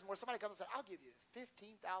want to drive this anymore, somebody comes and says, I'll give you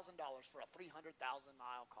 $15,000 for a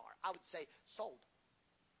 300,000-mile car. I would say, sold.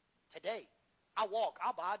 Today. I'll walk.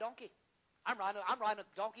 I'll buy a donkey. I'm riding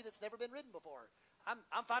a donkey that's never been ridden before.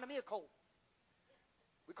 I'm finding me a Colt.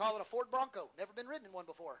 We call it a Ford Bronco. Never been ridden in one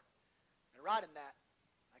before. And riding that.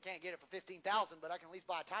 I can't get it for $15,000, but I can at least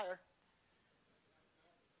buy a tire.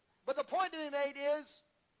 But the point to be made is,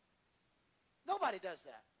 nobody does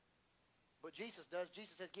that. But Jesus does.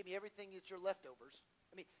 Jesus says, give me everything that's your leftovers.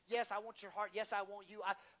 I mean, yes, I want your heart. Yes, I want you.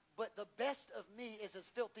 But the best of me is as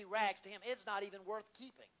filthy rags to him. It's not even worth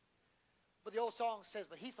keeping. But the old song says,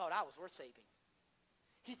 but he thought I was worth saving.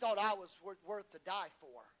 He thought I was worth to die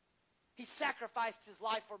for. He sacrificed his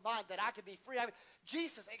life for mine that I could be free. I mean,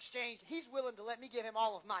 Jesus exchanged. He's willing to let me give him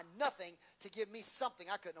all of my nothing to give me something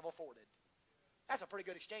I couldn't have afforded. That's a pretty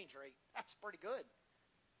good exchange rate. That's pretty good.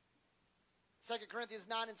 2 Corinthians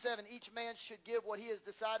 9 and 7, each man should give what he has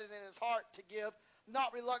decided in his heart to give,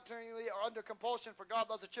 not reluctantly or under compulsion, for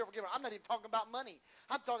God loves a cheerful giver. I'm not even talking about money.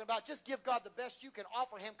 I'm talking about just give God the best you can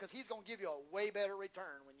offer him, because he's going to give you a way better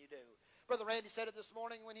return when you do. Brother Randy said it this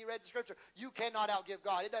morning when he read the scripture. You cannot outgive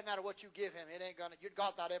God. It doesn't matter what you give him. It ain't gonna.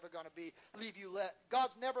 God's not ever going to leave you.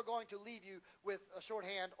 God's never going to leave you with a short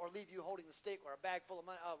hand or leave you holding the stick or a bag full of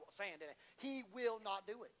sand in it. He will not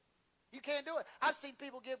do it. You can't do it. I've seen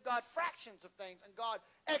people give God fractions of things, and God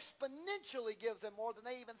exponentially gives them more than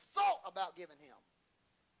they even thought about giving him.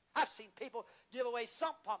 I've seen people give away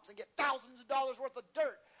sump pumps and get thousands of dollars worth of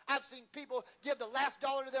dirt. I've seen people give the last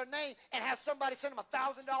dollar to their name and have somebody send them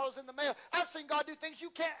 $1,000 in the mail. I've seen God do things you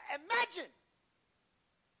can't imagine.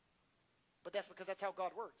 But that's because that's how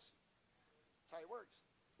God works. That's how he works.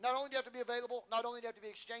 Not only do you have to be available, not only do you have to be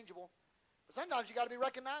exchangeable, but sometimes you got to be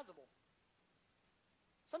recognizable.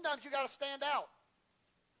 Sometimes you got to stand out.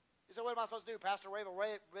 You say, what am I supposed to do, Pastor? Wave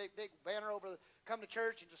a big banner over, come to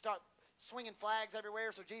church and just start swinging flags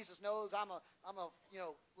everywhere so Jesus knows I'm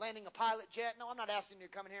landing a pilot jet? No, I'm not asking you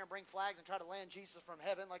to come in here and bring flags and try to land Jesus from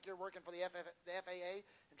heaven like you're working for the FAA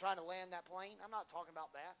and trying to land that plane. I'm not talking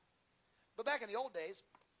about that. But back in the old days,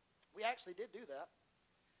 we actually did do that.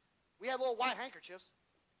 We had little white handkerchiefs.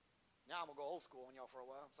 Now I'm going to go old school on y'all for a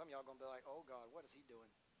while. Some of y'all are going to be like, oh, God, what is he doing?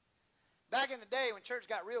 Back in the day when church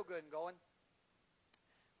got real good and going,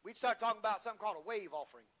 we'd start talking about something called a wave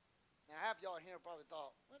offering. Now, half y'all in here probably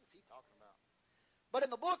thought, what is he talking about? But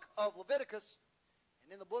in the book of Leviticus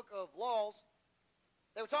and in the book of Laws,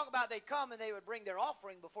 they would talk about they'd come and they would bring their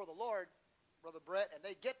offering before the Lord, Brother Brett, and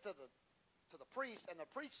they'd get to the priest, and the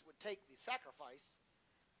priest would take the sacrifice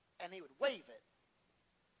and he would wave it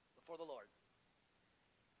before the Lord.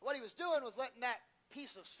 What he was doing was letting that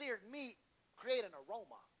piece of seared meat create an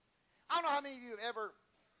aroma. I don't know how many of you have ever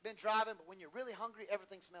been driving, but when you're really hungry,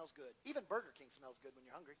 everything smells good. Even Burger King smells good when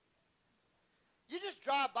you're hungry. You just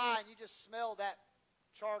drive by and you just smell that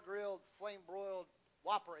char-grilled, flame-broiled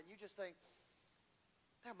Whopper, and you just think,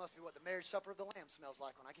 that must be what the marriage supper of the Lamb smells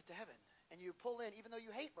like when I get to heaven. And you pull in, even though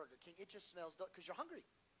you hate Burger King, it just smells, because you're hungry.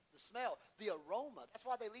 The smell, the aroma. That's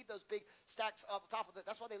why they leave those big stacks up top of it.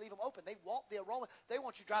 That's why they leave them open. They want the aroma. They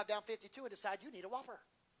want you to drive down 52 and decide you need a Whopper.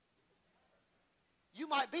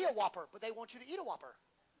 You might be a Whopper, but they want you to eat a Whopper.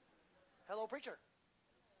 Hello, preacher.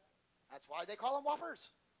 That's why they call them Whoppers.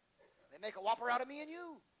 They make a Whopper out of me and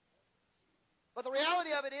you. But the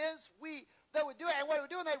reality of it is, they would do it, and what they would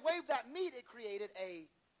do, when they waved that meat, it created a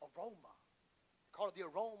aroma. They called it the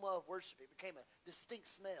aroma of worship. It became a distinct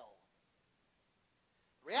smell.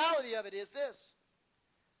 The reality of it is this.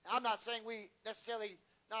 Now, I'm not saying we necessarily,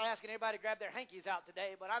 not asking everybody to grab their hankies out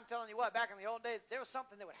today, but I'm telling you what, back in the old days, there was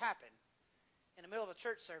something that would happen in the middle of a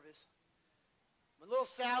church service. When little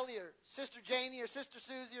Sally or Sister Janie or Sister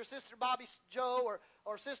Susie or Sister Bobby Joe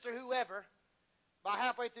or Sister whoever, by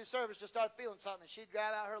halfway through service, just started feeling something, and she'd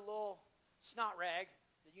grab out her little snot rag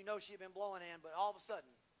that you know she'd been blowing in, but all of a sudden,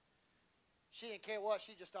 she didn't care what,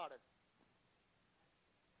 she just started.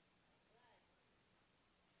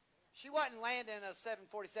 She wasn't landing a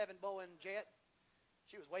 747 Boeing jet.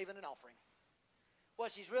 She was waving an offering.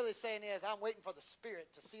 What she's really saying is, I'm waiting for the Spirit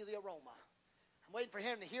to see the aroma. I'm waiting for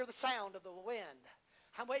him to hear the sound of the wind.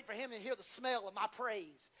 I'm waiting for him to hear the smell of my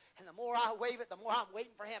praise. And the more I wave it, the more I'm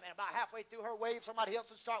waiting for him. And about halfway through her wave, somebody else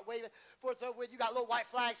would start waving. Before it's over with, you got little white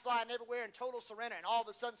flags flying everywhere in total surrender. And all of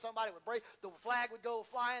a sudden, somebody would break. The flag would go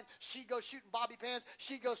flying. She'd go shooting bobby pins.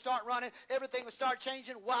 She'd go start running. Everything would start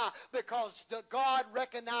changing. Why? Because God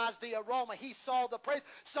recognized the aroma. He saw the praise.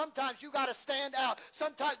 Sometimes you got to stand out.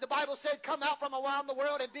 Sometimes the Bible said, come out from around the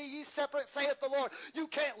world and be ye separate, saith the Lord. You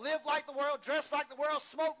can't live like the world, dress like the world,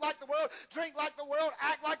 smoke like the world, drink like the world,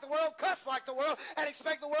 act like the world, cuss like the world, and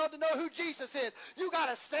expect the world to know who Jesus is. You got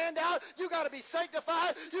to stand out. You got to be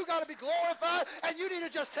sanctified. You got to be glorified. And you need to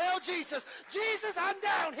just tell Jesus, Jesus, I'm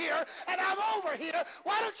down here and I'm over here.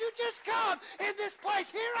 Why don't you just come in this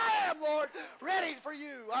place? Here I am, Lord, ready for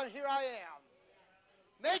you. Here I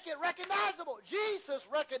am. Make it recognizable. Jesus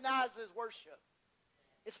recognizes worship.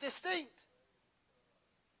 It's distinct.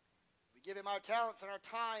 We give him our talents and our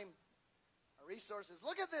time, our resources.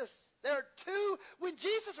 Look at this. There are two. When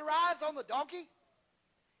Jesus arrives on the donkey,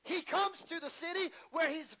 he comes to the city where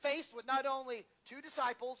he's faced with not only two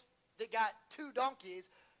disciples that got two donkeys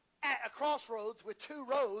at a crossroads with two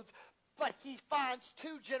roads, but he finds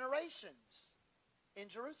two generations in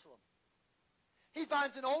Jerusalem. He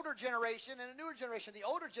finds an older generation and a newer generation. The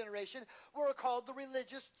older generation were called the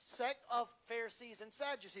religious sect of Pharisees and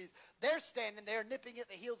Sadducees. They're standing there nipping at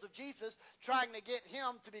the heels of Jesus, trying to get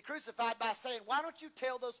him to be crucified by saying, why don't you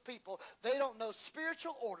tell those people they don't know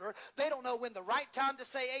spiritual order, they don't know when the right time to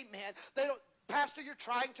say amen, they don't. Pastor, you're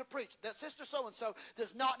trying to preach. That sister so-and-so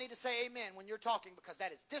does not need to say amen when you're talking because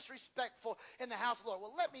that is disrespectful in the house of the Lord.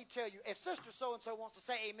 Well, let me tell you, if sister so-and-so wants to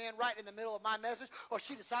say amen right in the middle of my message, or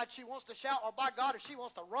she decides she wants to shout, or by God, if she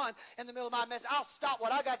wants to run in the middle of my message, I'll stop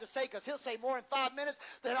what I got to say because he'll say more in 5 minutes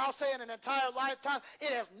than I'll say in an entire lifetime.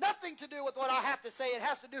 It has nothing to do with what I have to say. It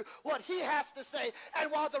has to do what he has to say. And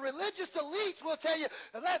while the religious elites will tell you,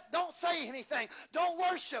 don't say anything, don't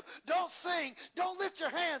worship, don't sing, don't lift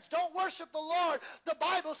your hands, don't worship the Lord, the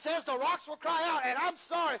Bible says the rocks will cry out. And I'm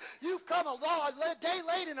sorry, you've come a day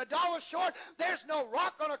late and $1 short. There's no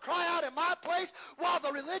rock going to cry out in my place. While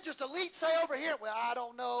the religious elites say over here, well, I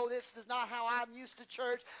don't know. This is not how I'm used to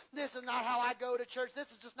church. This is not how I go to church.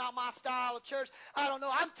 This is just not my style of church. I don't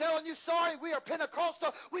know. I'm telling you, sorry, we are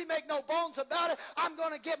Pentecostal. We make no bones about it. I'm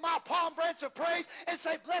going to get my palm branch of praise and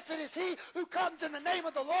say, blessed is he who comes in the name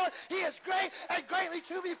of the Lord. He is great and greatly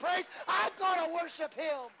to be praised. I'm going to worship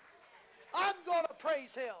him. I'm going to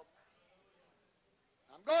praise him.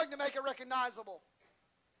 I'm going to make it recognizable.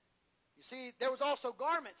 You see, there was also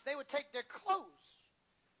garments. They would take their clothes.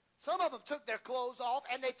 Some of them took their clothes off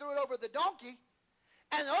and they threw it over the donkey.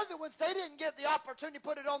 And the other ones, they didn't get the opportunity to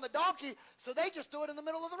put it on the donkey, so they just threw it in the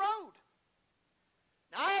middle of the road.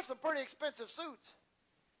 Now, I have some pretty expensive suits.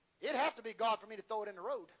 It'd have to be God for me to throw it in the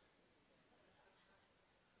road.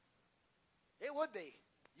 It would be.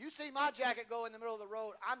 You see my jacket go in the middle of the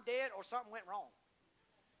road, I'm dead or something went wrong.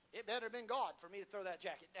 It better have been God for me to throw that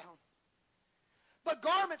jacket down. But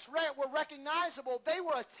garments were recognizable. They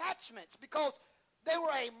were attachments because they were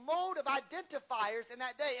a mode of identifiers in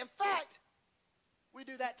that day. In fact, we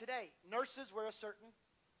do that today. Nurses wear a certain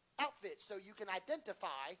outfit so you can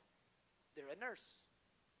identify they're a nurse.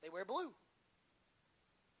 They wear blue.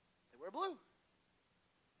 They wear blue.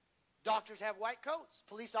 Doctors have white coats.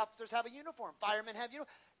 Police officers have a uniform. Firemen have uniform.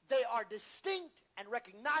 They are distinct and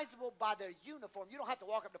recognizable by their uniform. You don't have to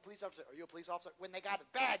walk up to a police officer. Are you a police officer? When they got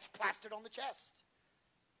a badge plastered on the chest.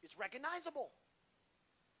 It's recognizable.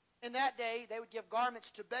 In that day, they would give garments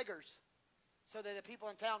to beggars so that the people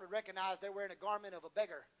in town would recognize they're wearing a garment of a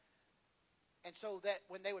beggar. And so that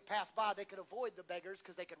when they would pass by, they could avoid the beggars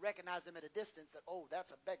because they could recognize them at a distance that, oh,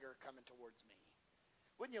 that's a beggar coming towards me.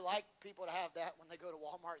 Wouldn't you like people to have that when they go to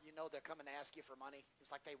Walmart? You know they're coming to ask you for money.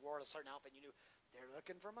 It's like they wore a certain outfit and you knew they're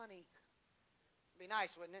looking for money. It'd be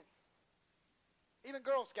nice, wouldn't it? Even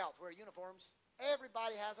Girl Scouts wear uniforms.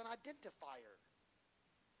 Everybody has an identifier.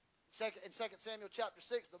 In 2 Samuel chapter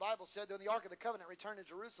 6, the Bible said that when the Ark of the Covenant returned to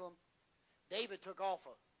Jerusalem, David took off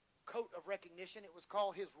a coat of recognition. It was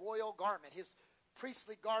called his royal garment, his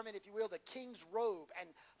priestly garment, if you will, the king's robe. And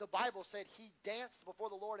the Bible said he danced before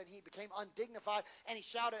the Lord and he became undignified and he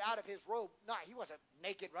shouted out of his robe. No, he wasn't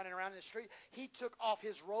naked running around in the street. He took off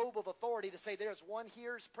his robe of authority to say there's one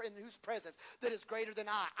here in whose presence that is greater than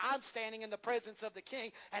I. I'm standing in the presence of the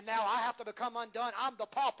king and now I have to become undone. I'm the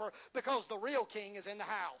pauper because the real king is in the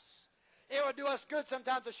house. It would do us good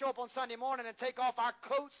sometimes to show up on Sunday morning and take off our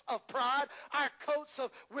coats of pride, our coats of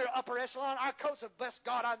we're upper echelon, our coats of bless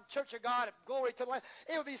God, I'm Church of God, and glory to the Lamb.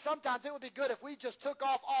 It would be good if we just took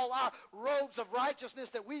off all our robes of righteousness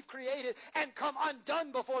that we've created and come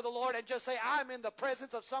undone before the Lord and just say, I'm in the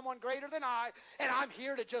presence of someone greater than I, and I'm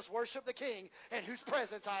here to just worship the King in whose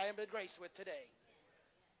presence I am been graced with today.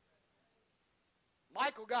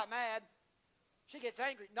 Michal got mad. She gets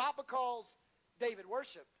angry, not because David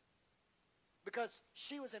worshiped, because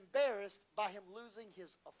she was embarrassed by him losing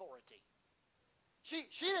his authority. She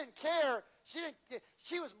didn't care.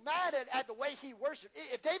 She was mad at the way he worshiped.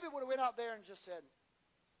 If David would have went out there and just said,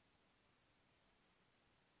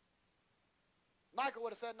 Michal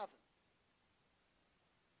would have said nothing.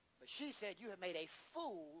 But she said, you have made a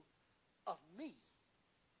fool of me.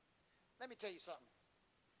 Let me tell you something.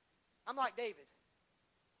 I'm like David.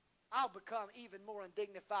 I'll become even more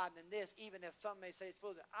undignified than this, even if some may say it's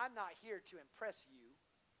foolish. I'm not here to impress you,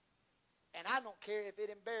 and I don't care if it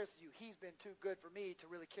embarrasses you. He's been too good for me to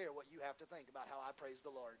really care what you have to think about how I praise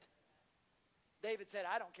the Lord. David said,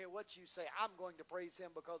 I don't care what you say. I'm going to praise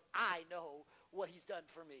him because I know what he's done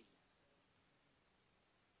for me.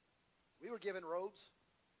 We were given robes.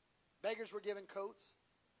 Beggars were given coats.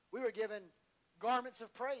 We were given garments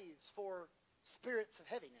of praise for spirits of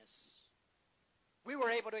heaviness. We were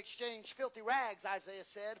able to exchange filthy rags, Isaiah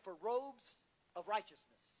said, for robes of righteousness.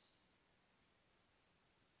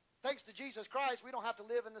 Thanks to Jesus Christ, we don't have to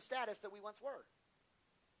live in the status that we once were.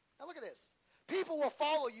 Now look at this. People will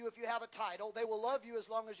follow you if you have a title. They will love you as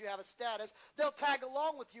long as you have a status. They'll tag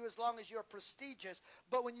along with you as long as you're prestigious.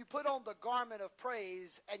 But when you put on the garment of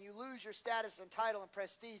praise and you lose your status and title and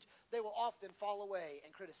prestige, they will often fall away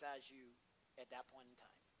and criticize you at that point in time.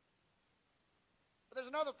 But there's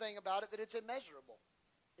another thing about it, that it's immeasurable.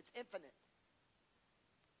 It's infinite.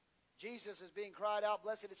 Jesus is being cried out,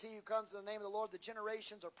 blessed is he who comes in the name of the Lord. The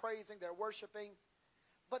generations are praising, they're worshiping.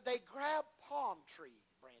 But they grab palm tree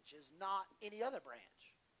branches, not any other branch.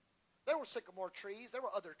 There were sycamore trees. There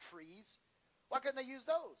were other trees. Why couldn't they use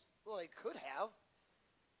those? Well, they could have.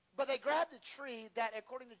 But they grabbed a tree that,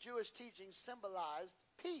 according to Jewish teaching, symbolized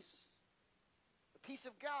peace. The peace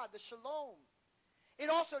of God, the shalom. It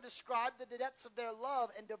also described the depths of their love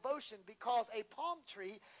and devotion, because a palm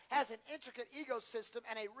tree has an intricate ecosystem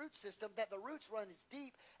and a root system that the roots run as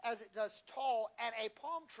deep as it does tall, and a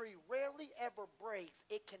palm tree rarely ever breaks.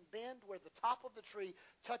 It can bend where the top of the tree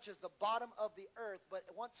touches the bottom of the earth, but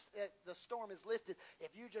once the storm is lifted,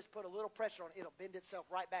 if you just put a little pressure on it, it'll bend itself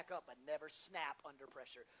right back up and never snap under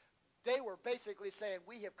pressure. They were basically saying,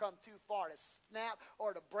 we have come too far to snap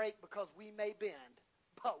or to break because we may bend,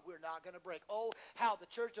 but we're not going to break. Oh, how the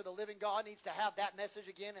Church of the Living God needs to have that message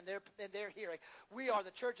again in their hearing. We are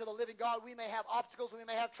the Church of the Living God. We may have obstacles. We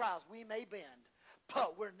may have trials. We may bend,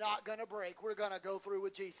 but we're not going to break. We're going to go through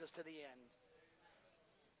with Jesus to the end.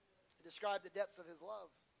 It described the depths of his love.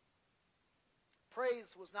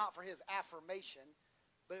 Praise was not for his affirmation,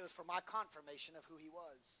 but it was for my confirmation of who he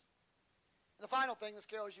was. And the final thing, Miss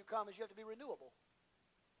Carol, as you come, is you have to be renewable.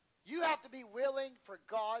 You have to be willing for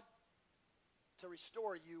God to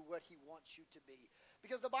restore you what he wants you to be.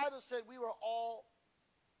 Because the Bible said we were all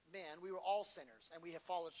men, we were all sinners, and we have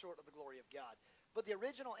fallen short of the glory of God. But the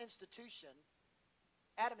original institution,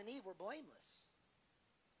 Adam and Eve were blameless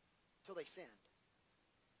till they sinned.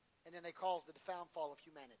 And then they caused the downfall of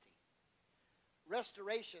humanity.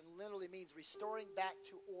 Restoration literally means restoring back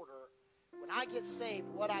to order. When I get saved,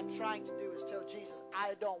 what I'm trying to do is tell Jesus,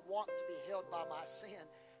 I don't want to be held by my sin.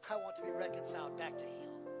 I want to be reconciled back to him.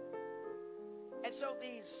 And so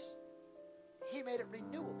he made it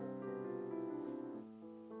renewable.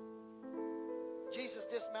 Jesus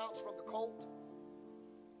dismounts from the colt.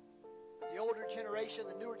 The older generation,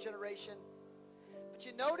 the newer generation. But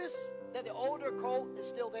you notice that the older colt is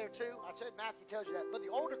still there too. I said Matthew tells you that. But the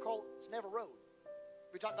older colt is never rode.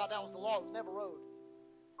 We talked about that was the law. It was never rode.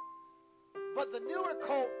 But the newer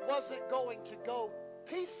colt wasn't going to go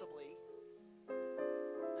peaceably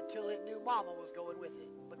until it knew Mama was going with it,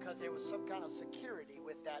 because there was some kind of security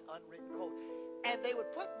with that unwritten colt. And they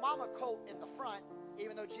would put Mama colt in the front,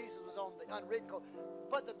 even though Jesus was on the unwritten colt.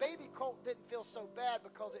 But the baby colt didn't feel so bad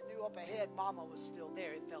because it knew up ahead Mama was still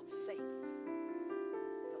there. It felt safe.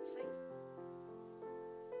 It felt safe.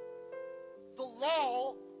 The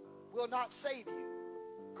law will not save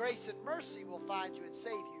you. Grace and mercy will find you and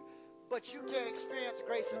save you. But you can't experience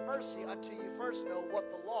grace and mercy until you first know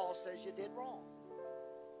what the law says you did wrong.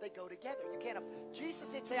 They go together. You can't. Jesus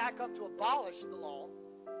didn't say, I come to abolish the law.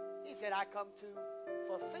 He said, I come to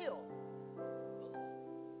fulfill the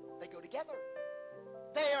law. They go together.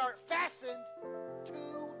 They are fastened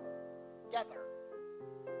together.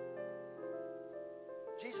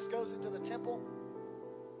 Jesus goes into the temple.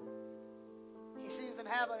 He sees them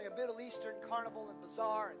having a Middle Eastern carnival and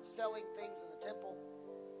bazaar and selling things in the temple.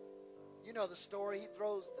 You know the story. He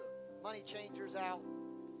throws the money changers out.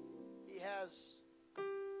 He has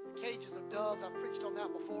the cages of doves. I've preached on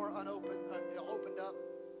that before, opened up.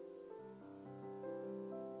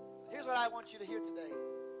 Here's what I want you to hear today.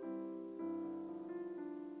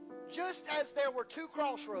 Just as there were two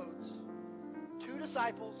crossroads, two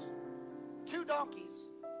disciples, two donkeys,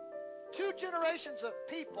 two generations of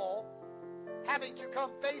people having to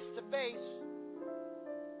come face to face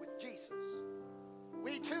with Jesus,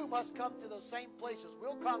 we too must come to those same places.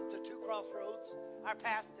 We'll come to two crossroads, our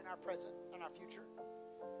past and our present and our future.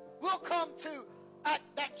 We'll come to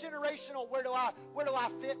that generational, where do I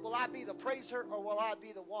fit? Will I be the praiser, or will I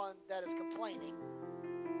be the one that is complaining?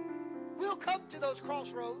 We'll come to those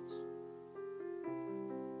crossroads.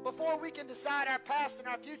 Before we can decide our past and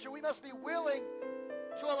our future, we must be willing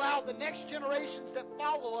to allow the next generations that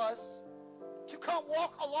follow us to come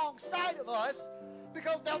walk alongside of us,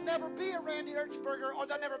 Because there'll never be a Randy Erchberger, or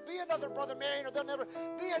there'll never be another Brother Marion, or there'll never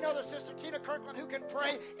be another Sister Tina Kirkland who can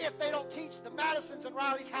pray if they don't teach the Madisons and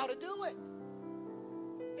Rileys how to do it.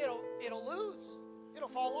 It'll lose. It'll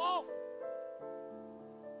fall off.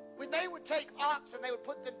 When they would take ox and they would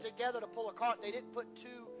put them together to pull a cart, they didn't put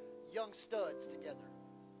two young studs together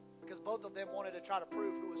because both of them wanted to try to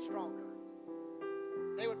prove who was stronger.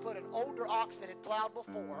 They would put an older ox that had plowed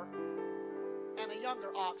before and a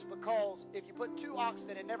younger ox, because if you put two ox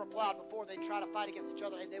that had never plowed before, they'd try to fight against each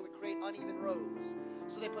other and they would create uneven rows.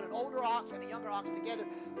 So they put an older ox and a younger ox together,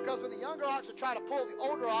 because when the younger ox would try to pull, the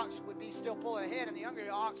older ox would be still pulling ahead, and the younger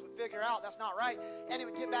ox would figure out that's not right, and it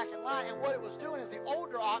would get back in line. And what it was doing is the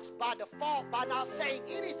older ox, by default, by not saying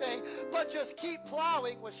anything, but just keep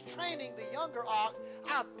plowing, was training the younger ox.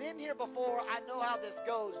 I've been here before. I know how this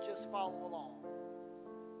goes. Just follow along.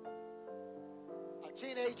 Our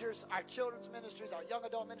teenagers, our children's ministries, our young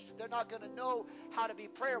adult ministries, they're not going to know how to be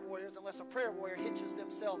prayer warriors unless a prayer warrior hitches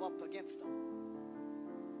themselves up against them.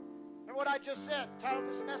 Remember what I just said, the title of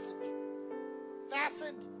this message,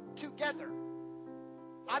 Fastened Together.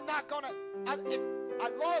 I'm not going to, I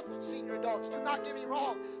love senior adults, do not get me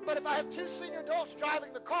wrong, but if I have two senior adults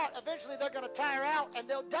driving the cart, eventually they're going to tire out and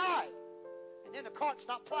they'll die. And then the cart's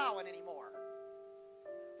not plowing anymore.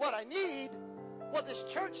 What I need, what this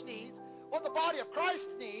church needs, what the body of Christ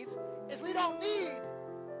needs, is we don't need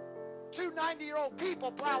two 90-year-old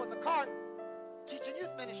people plowing the cart teaching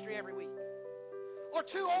youth ministry every week, or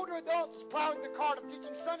two older adults plowing the cart of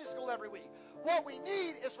teaching Sunday school every week. What we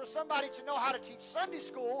need is for somebody to know how to teach Sunday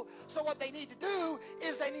school. So what they need to do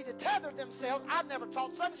is they need to tether themselves. I've never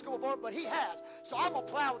taught Sunday school before, but he has. So I'm going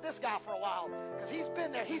to plow with this guy for a while, because he's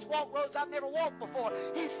been there. He's walked roads I've never walked before.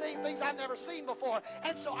 He's seen things I've never seen before.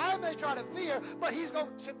 And so I may try to veer, but he's going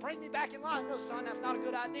to bring me back in line. No, son, that's not a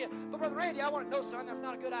good idea. But Brother Randy, I want to know, son, that's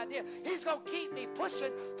not a good idea. He's going to keep me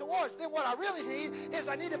pushing towards. Then what I really need is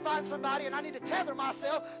I need to find somebody, and I need to tether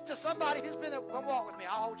myself to somebody who's been there. Come walk with me.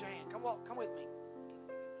 I'll hold your hand. Come with me.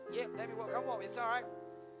 Yeah, maybe we'll come walk with me. It's all right.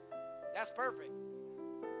 That's perfect.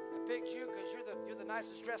 I picked you because you're the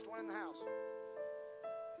nicest dressed one in the house.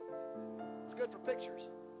 It's good for pictures.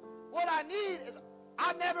 What I need is,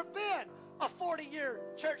 I've never been a 40-year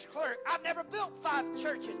church clerk. I've never built 5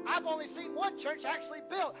 churches. I've only seen one church actually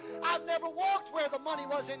built. I've never walked where the money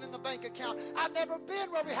wasn't in the bank account. I've never been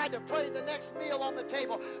where we had to pray the next meal on the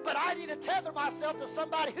table. But I need to tether myself to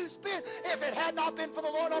somebody who's been. If it had not been for the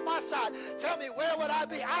Lord on my side, tell me, where would I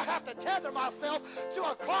be? I have to tether myself to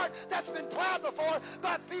a cart that's been plowed before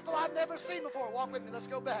by people I've never seen before. Walk with me. Let's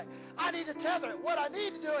go back. I need to tether it. What I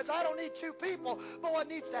need to do is, I don't need 2 people, but what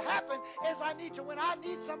needs to happen is when I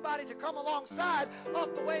need somebody to come alongside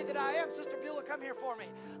of the way that I am. Sister Beulah, come here for me.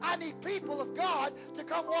 I need people of God to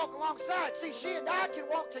come walk alongside. See, she and I can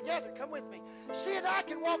walk together. Come with me. She and I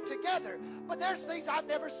can walk together, but there's things I've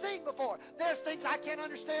never seen before. There's things I can't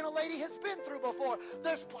understand a lady has been through before.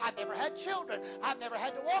 I've never had children. I've never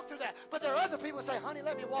had to walk through that. But there are other people who say, honey,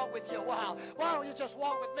 let me walk with you a while. Why don't you just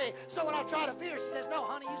walk with me? So when I try to veer, she says, no,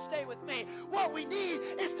 honey, you stay with me. What we need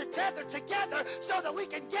is to tether together so that we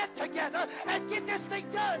can get together and get this thing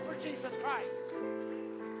done for Jesus Christ.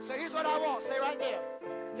 So here's what I want. Stay right there.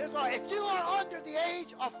 Here's what. If you are under the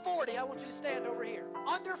age of 40, I want you to stand over here.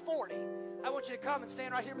 Under 40, I want you to come and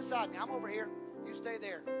stand right here beside me. I'm over here. You stay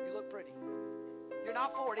there. You look pretty. You're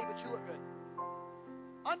not 40, but you look good.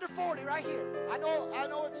 Under 40, right here. I know.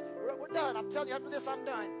 We're done. I'm telling you, after this, I'm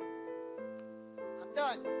done. I'm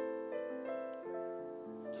done.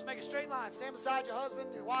 Just make a straight line. Stand beside your husband,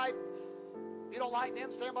 your wife. If you don't like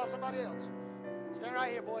them, stand by somebody else. Stand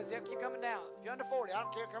right here, boys. Keep coming down. If you're under 40, I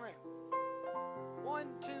don't care. Come here. 1,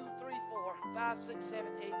 2, 3, 4, 5, 6, 7,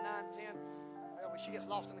 8, 9, 10. Well, she gets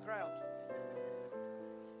lost in the crowd.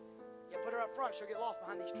 Yeah, put her up front. She'll get lost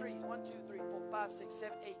behind these trees. 1, 2, 3, 4, 5, 6,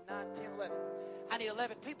 7, 8, 9, 10, 11. I need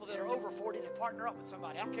 11 people that are over 40 to partner up with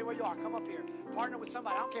somebody. I don't care where you are. Come up here. Partner with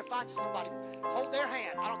somebody. I don't care. Find you somebody. Hold their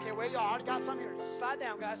hand. I don't care where you are. I already got some here. Just slide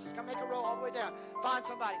down, guys. Just come make a row all the way down. Find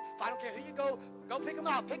somebody. If I don't care who you go pick them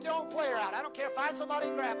out. Pick your own player out. I don't care. Find somebody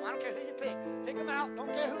and grab them. I don't care who you pick. Pick them out.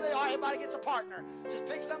 Don't care who they are. Everybody gets a partner. Just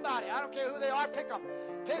pick somebody. I don't care who they are. Pick them.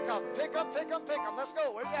 Pick them. Pick them. Pick them. Pick them. Let's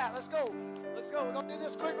go. Where you at? Let's go. Let's go. We're going to do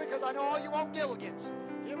this quickly because I know all you want Gilligans.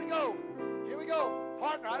 Here we go. Here we go.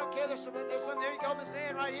 Partner. I don't care. There's some. There you go, Miss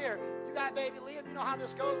Ann, right here. You got baby Liam. You know how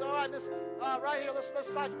this goes. All right, Miss. Right here. Let's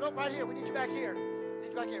slide. No, right here. We need you back here.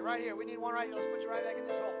 Back here, right here. We need one right here. Let's put you right back in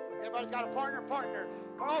this hole. Everybody's got a partner.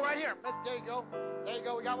 Oh, right here. There you go. There you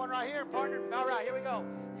go. We got one right here. Partner. All right, here we go.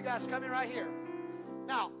 You guys come in right here.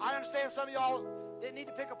 Now, I understand some of y'all didn't need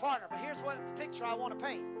to pick a partner, but here's what the picture I want to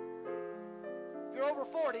paint. If you're over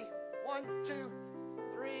 40, 1, 2,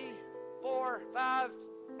 3, 4, 5,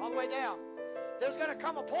 all the way down. There's going to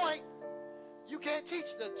come a point you can't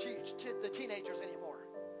teach the teenagers anymore.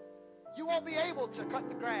 You won't be able to cut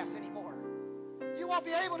the grass anymore. You won't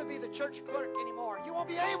be able to be the church clerk anymore. You won't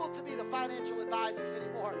be able to be the financial advisors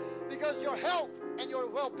anymore because your health and your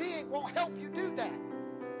well-being won't help you do that.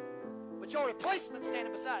 But your replacement's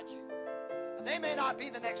standing beside you. And they may not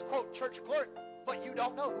be the next, quote, church clerk, but you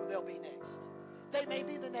don't know who they'll be next. They may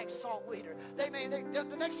be the next song leader.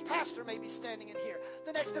 The next pastor may be standing in here.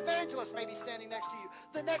 The next evangelist may be standing next to you.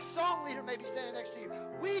 The next song leader may be standing next to you.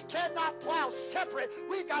 We cannot plow separate.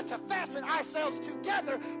 We've got to fasten ourselves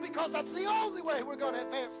together because that's the only way we're going to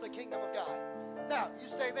advance the kingdom of God. Now, you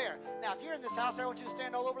stay there. Now, if you're in this house, I want you to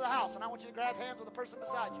stand all over the house, and I want you to grab hands with the person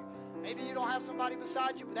beside you. Maybe you don't have somebody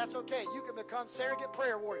beside you, but that's okay. You can become surrogate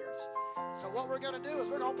prayer warriors. So what we're going to do is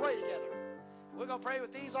we're going to pray together. We're going to pray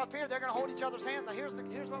with these up here. They're going to hold each other's hands. Now, here's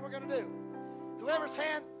what we're going to do. Whoever's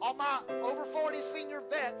hand on my over 40 senior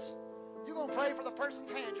vets, you're going to pray for the person's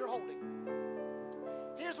hand you're holding.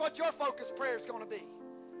 Here's what your focus prayer is going to be.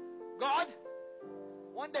 God,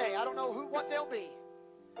 one day, I don't know what they'll be,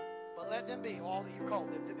 but let them be all that you called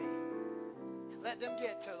them to be. And let them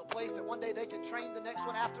get to the place that one day they can train the next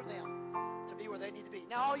one after them to be where they need to be.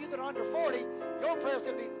 Now, all you that are under 40, your prayer is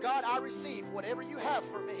going to be, God, I receive whatever you have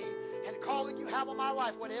for me and the calling you have on my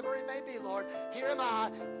life, whatever it may be, Lord. Here am I.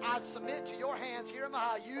 I submit to your hands. Here am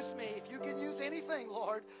I. Use me. If you can use anything,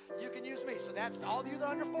 Lord, you can use me. So that's all of you that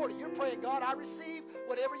are under 40. You're praying, God, I receive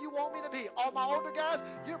whatever you want me to be. All my older guys,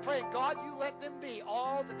 you're praying, God, you let them be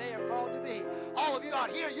all that they are called to be. All of you out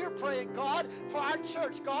here, you're praying, God, for our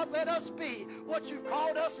church. God, let us be what you've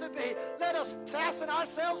called us to be. Let us fasten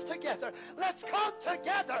ourselves together. Let's come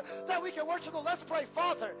together that we can worship the Lord. Let's pray,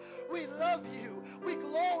 Father, we love you. We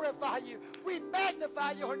glorify you. We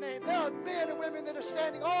magnify your name. There are men and women that are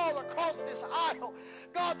standing all across this aisle.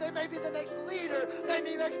 God, they may be the next leader. They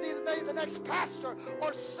may be the next pastor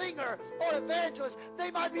or singer or evangelist.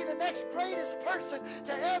 They might be the next greatest person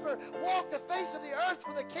to ever walk the face of the earth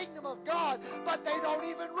for the kingdom of God, but they don't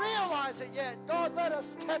even realize it yet. God, let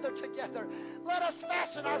us tether together. Let us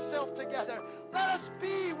fasten ourselves together. Let us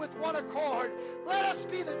be with one accord. Let us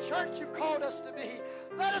be the church you've called us to be.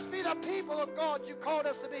 Let us be the people of God you called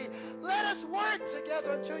us to be. Let us work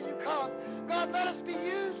together until you come. God, let us be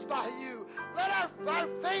used by you. Let our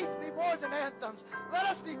faith be more than anthems. Let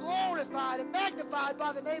us be glorified and magnified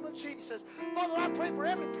by the name of Jesus. Father, I pray for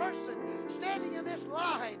every person standing in this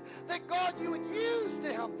line that, God, you would use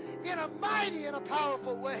them in a mighty and a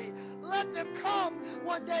powerful way. Let them come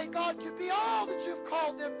one day, God, to be all that you've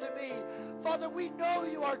called them to be. Father, we know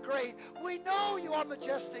you are great. We know you are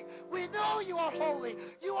majestic. We know you are holy.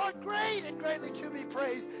 You are great and greatly to be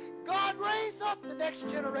praised. God, raise up the next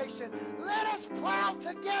generation. Let us plow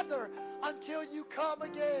together until you come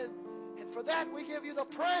again. And for that, we give you the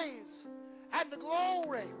praise and the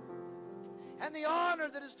glory and the honor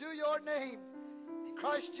that is due your name. In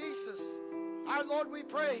Christ Jesus, our Lord, we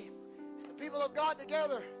pray. And the people of God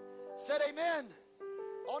together said amen.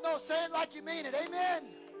 Oh, no, say it like you mean it. Amen.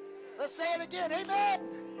 Let's say it again. Amen.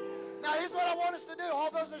 Now, here's what I want us to do. All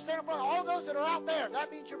those that are standing in front, all those that are out there,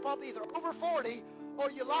 that means you're probably either over 40 or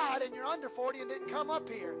you lied and you're under 40 and didn't come up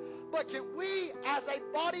here. But can we, as a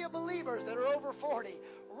body of believers that are over 40,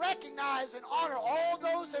 recognize and honor all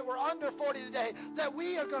those that were under 40 today, that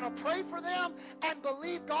we are going to pray for them and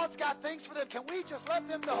believe God's got things for them? Can we just let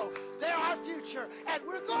them know they're our future and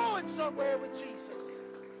we're going somewhere with Jesus?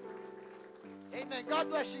 Amen. God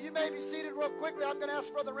bless you. You may be seated real quickly. I'm going to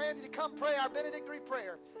ask Brother Randy to come pray our benedictory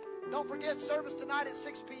prayer. Don't forget service tonight at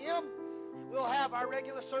 6 p.m. We'll have our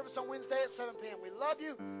regular service on Wednesday at 7 p.m. We love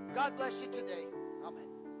you. God bless you today. Amen.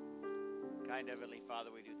 Kind Heavenly Father,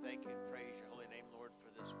 we do thank you and praise